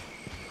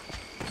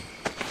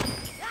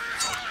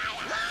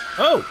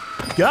 Oh,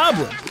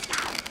 goblin.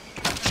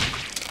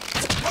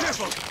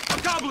 Careful,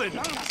 a goblin.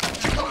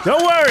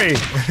 Don't worry.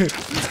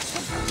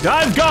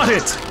 I've got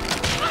it.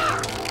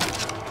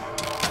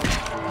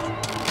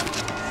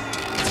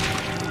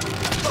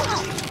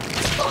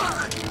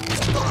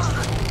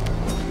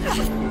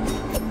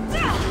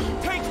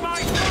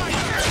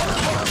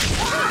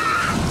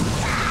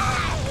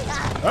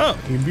 Oh,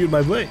 he imbued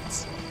my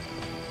blades.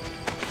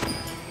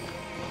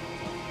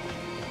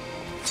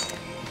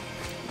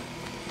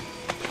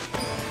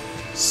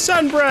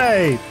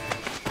 Sunbright!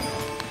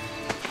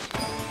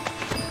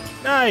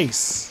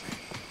 Nice!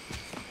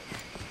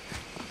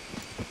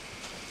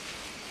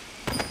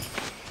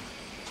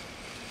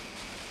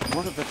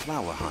 What of the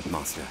flower hunt,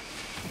 Master?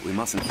 We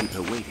mustn't keep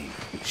her waiting.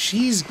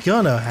 She's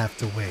gonna have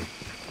to wait.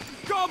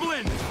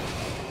 Goblin!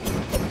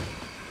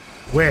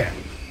 Where?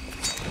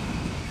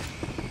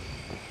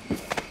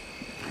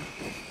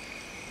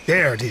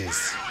 There it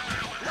is.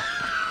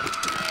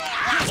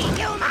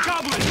 A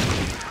goblin!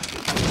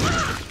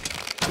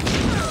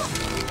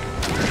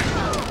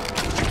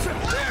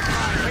 Their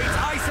kind hates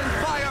ice and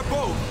fire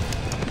both.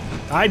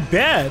 I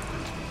bet.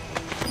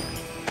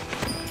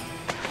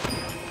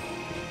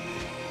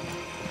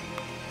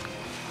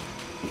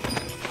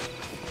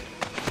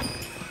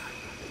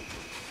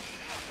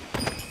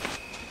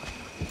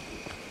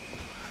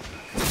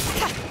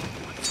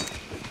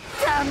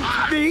 Damn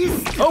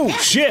beast! Oh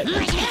shit!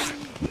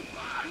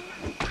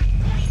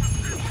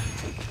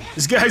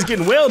 This guy's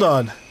getting wailed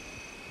on.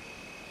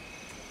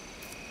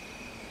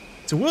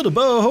 To wield a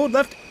bow, hold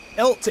left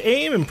L to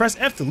aim and press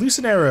F to loose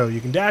an arrow.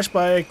 You can dash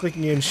by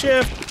clicking in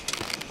shift.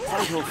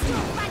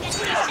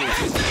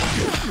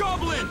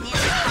 Goblin!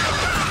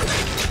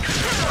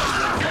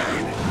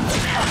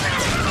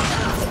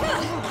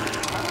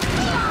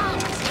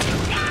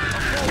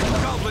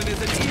 Goblin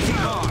is an easy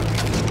mark.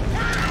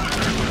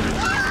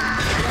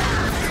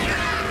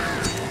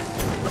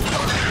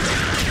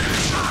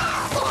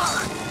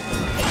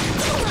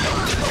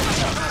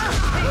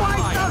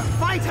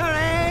 Fighter,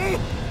 eh?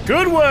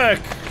 Good work!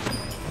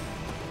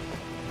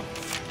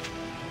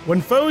 When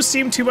foes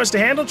seem too much to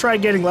handle, try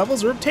getting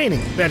levels or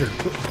obtaining better.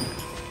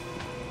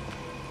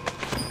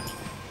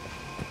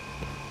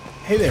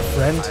 Hey there,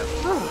 friend.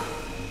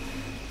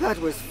 That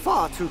was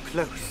far too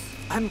close.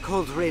 I'm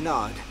called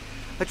Reynard,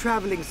 a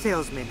traveling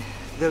salesman,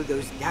 though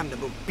those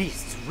damnable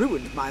beasts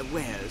ruined my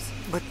wares.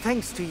 But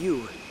thanks to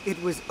you, it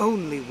was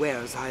only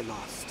wares I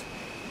lost.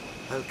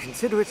 I'll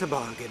consider it a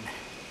bargain.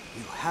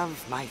 You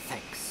have my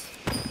thanks.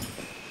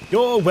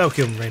 You're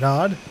welcome,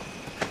 Reynard.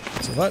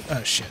 So what?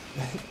 Oh, shit.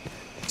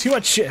 Too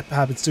much shit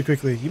happens too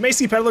quickly. You may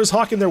see peddlers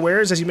hawking their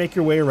wares as you make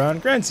your way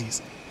around Gransys.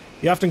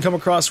 You often come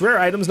across rare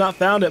items not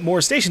found at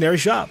more stationary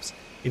shops.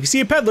 If you see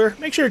a peddler,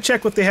 make sure to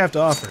check what they have to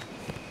offer.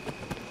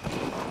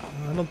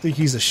 I don't think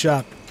he's a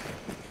shop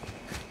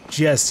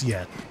just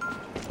yet.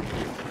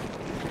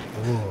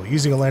 Whoa,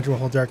 using a lantern will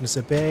hold darkness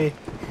at bay.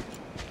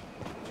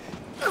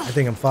 I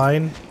think I'm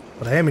fine,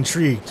 but I am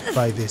intrigued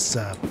by this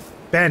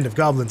band of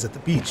goblins at the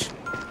beach.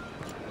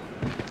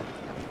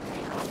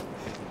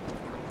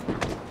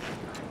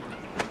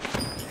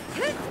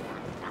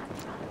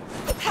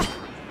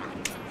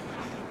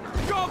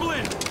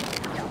 Goblin!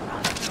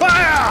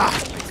 Fire!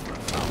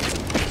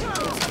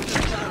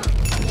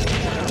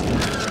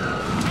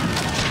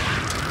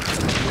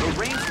 The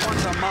ranged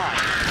ones are mine.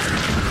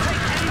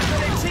 Take aim for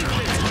their teeth.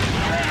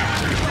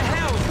 What the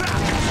hell?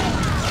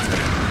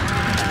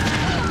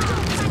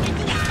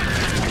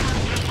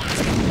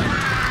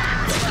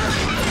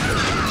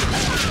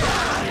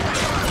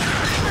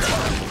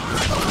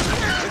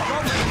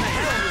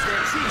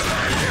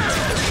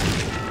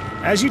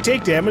 As you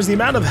take damage, the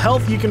amount of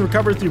health you can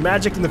recover through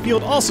magic in the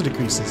field also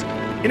decreases,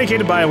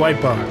 indicated by a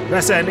white bar.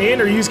 Rest at an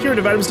inn or use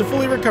curative items to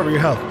fully recover your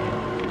health.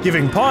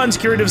 Giving pawns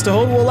curatives to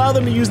hold will allow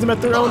them to use them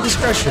at their own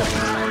discretion.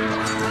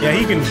 Yeah,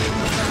 he can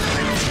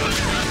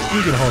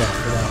hold off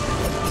for that.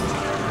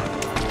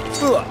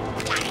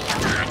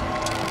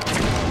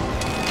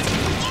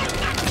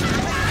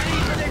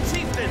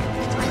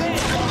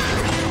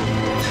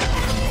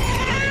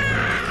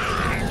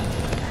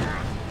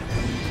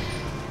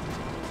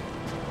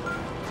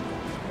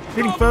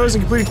 Defeating foes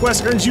and completing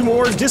quests earns you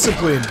more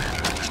discipline,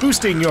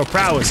 boosting your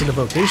prowess and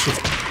evocation.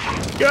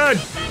 Good!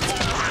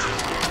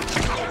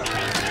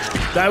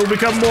 That will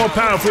become more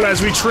powerful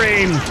as we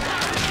train.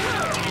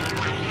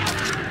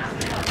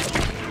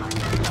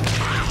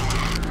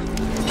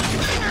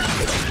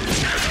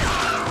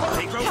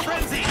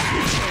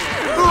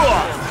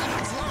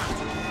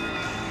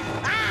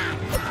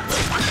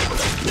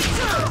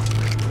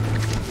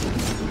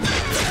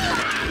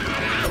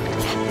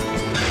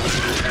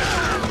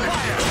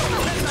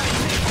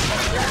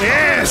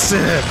 Yes!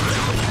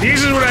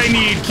 This is what I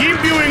need. Keep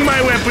viewing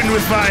my weapon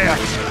with fire.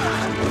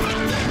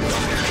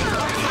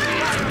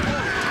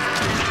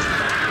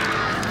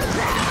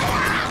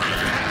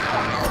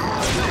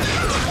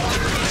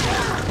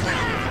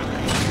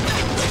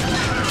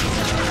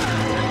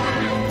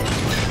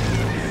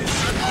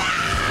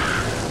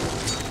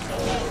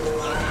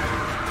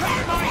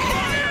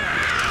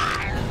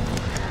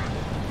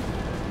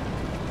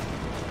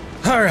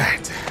 All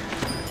right.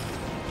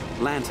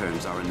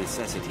 Lanterns are a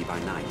necessity by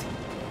night.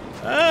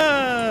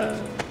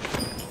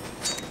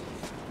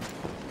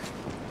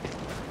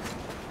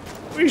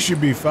 We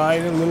should be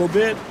fine in a little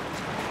bit.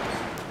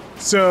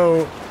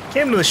 So,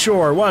 came to the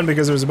shore, one,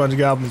 because there was a bunch of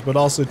goblins, but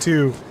also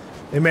two,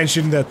 they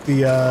mentioned that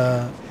the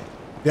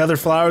other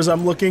flowers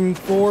I'm looking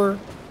for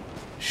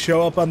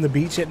show up on the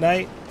beach at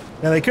night.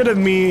 Now they could have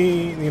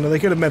they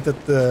could have meant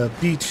that the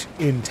beach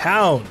in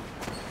town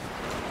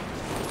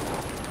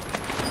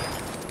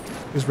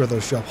is where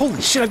those show up.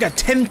 Holy shit, I got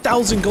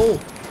 10,000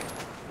 gold.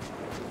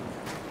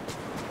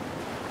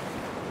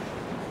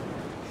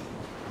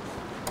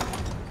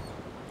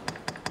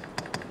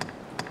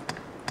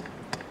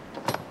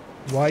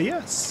 Why,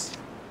 yes.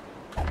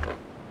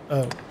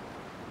 Oh.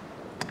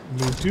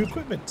 Move to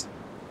equipment.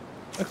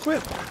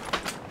 Equip.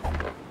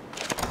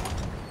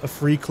 A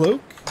free cloak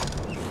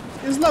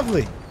is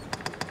lovely.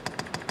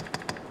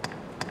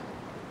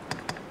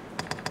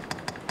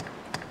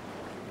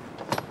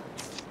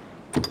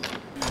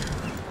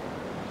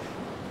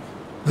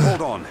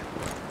 Hold on.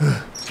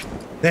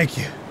 Thank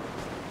you.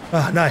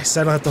 Ah, nice.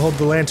 I don't have to hold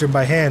the lantern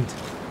by hand.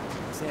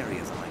 This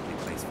area is a likely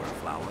place for a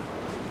flower.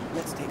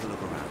 Let's take a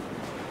look around.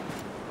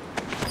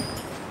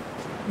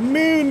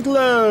 Moon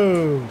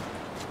glow.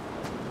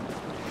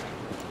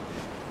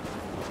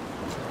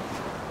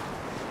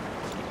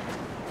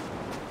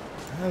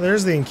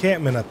 There's the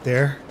encampment up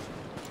there.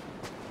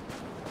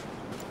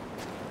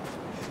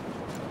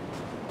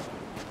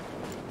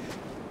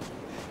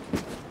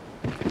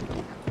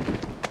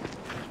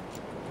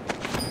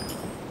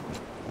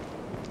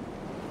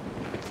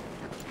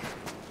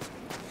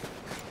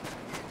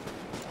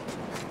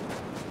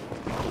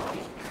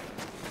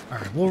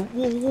 Alright,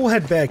 we'll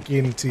head back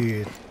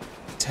into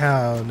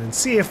town and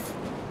see if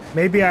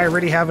maybe I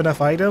already have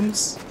enough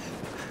items.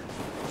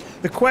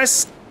 The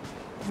quest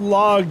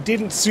log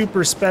didn't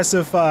super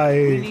specify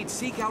We need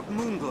seek out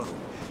Moonglow.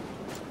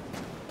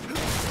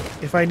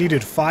 if I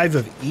needed 5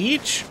 of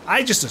each.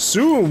 I just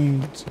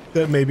assumed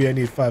that maybe I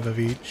need 5 of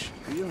each.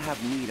 We'll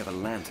have need of a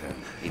lantern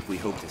if we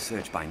hope to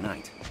search by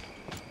night.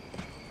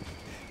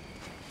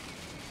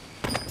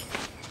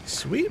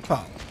 Sweet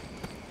Paul.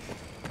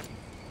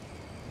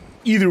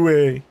 Either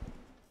way,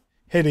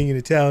 heading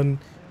into town,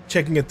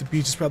 checking at the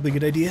beach is probably a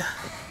good idea.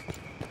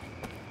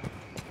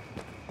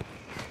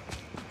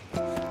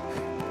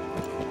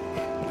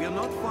 We'll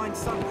not find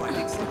sunlight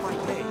except by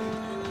day.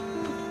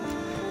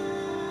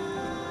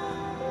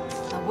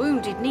 The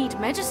wounded need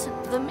medicine.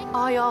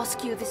 I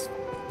ask you this.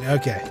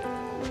 Okay.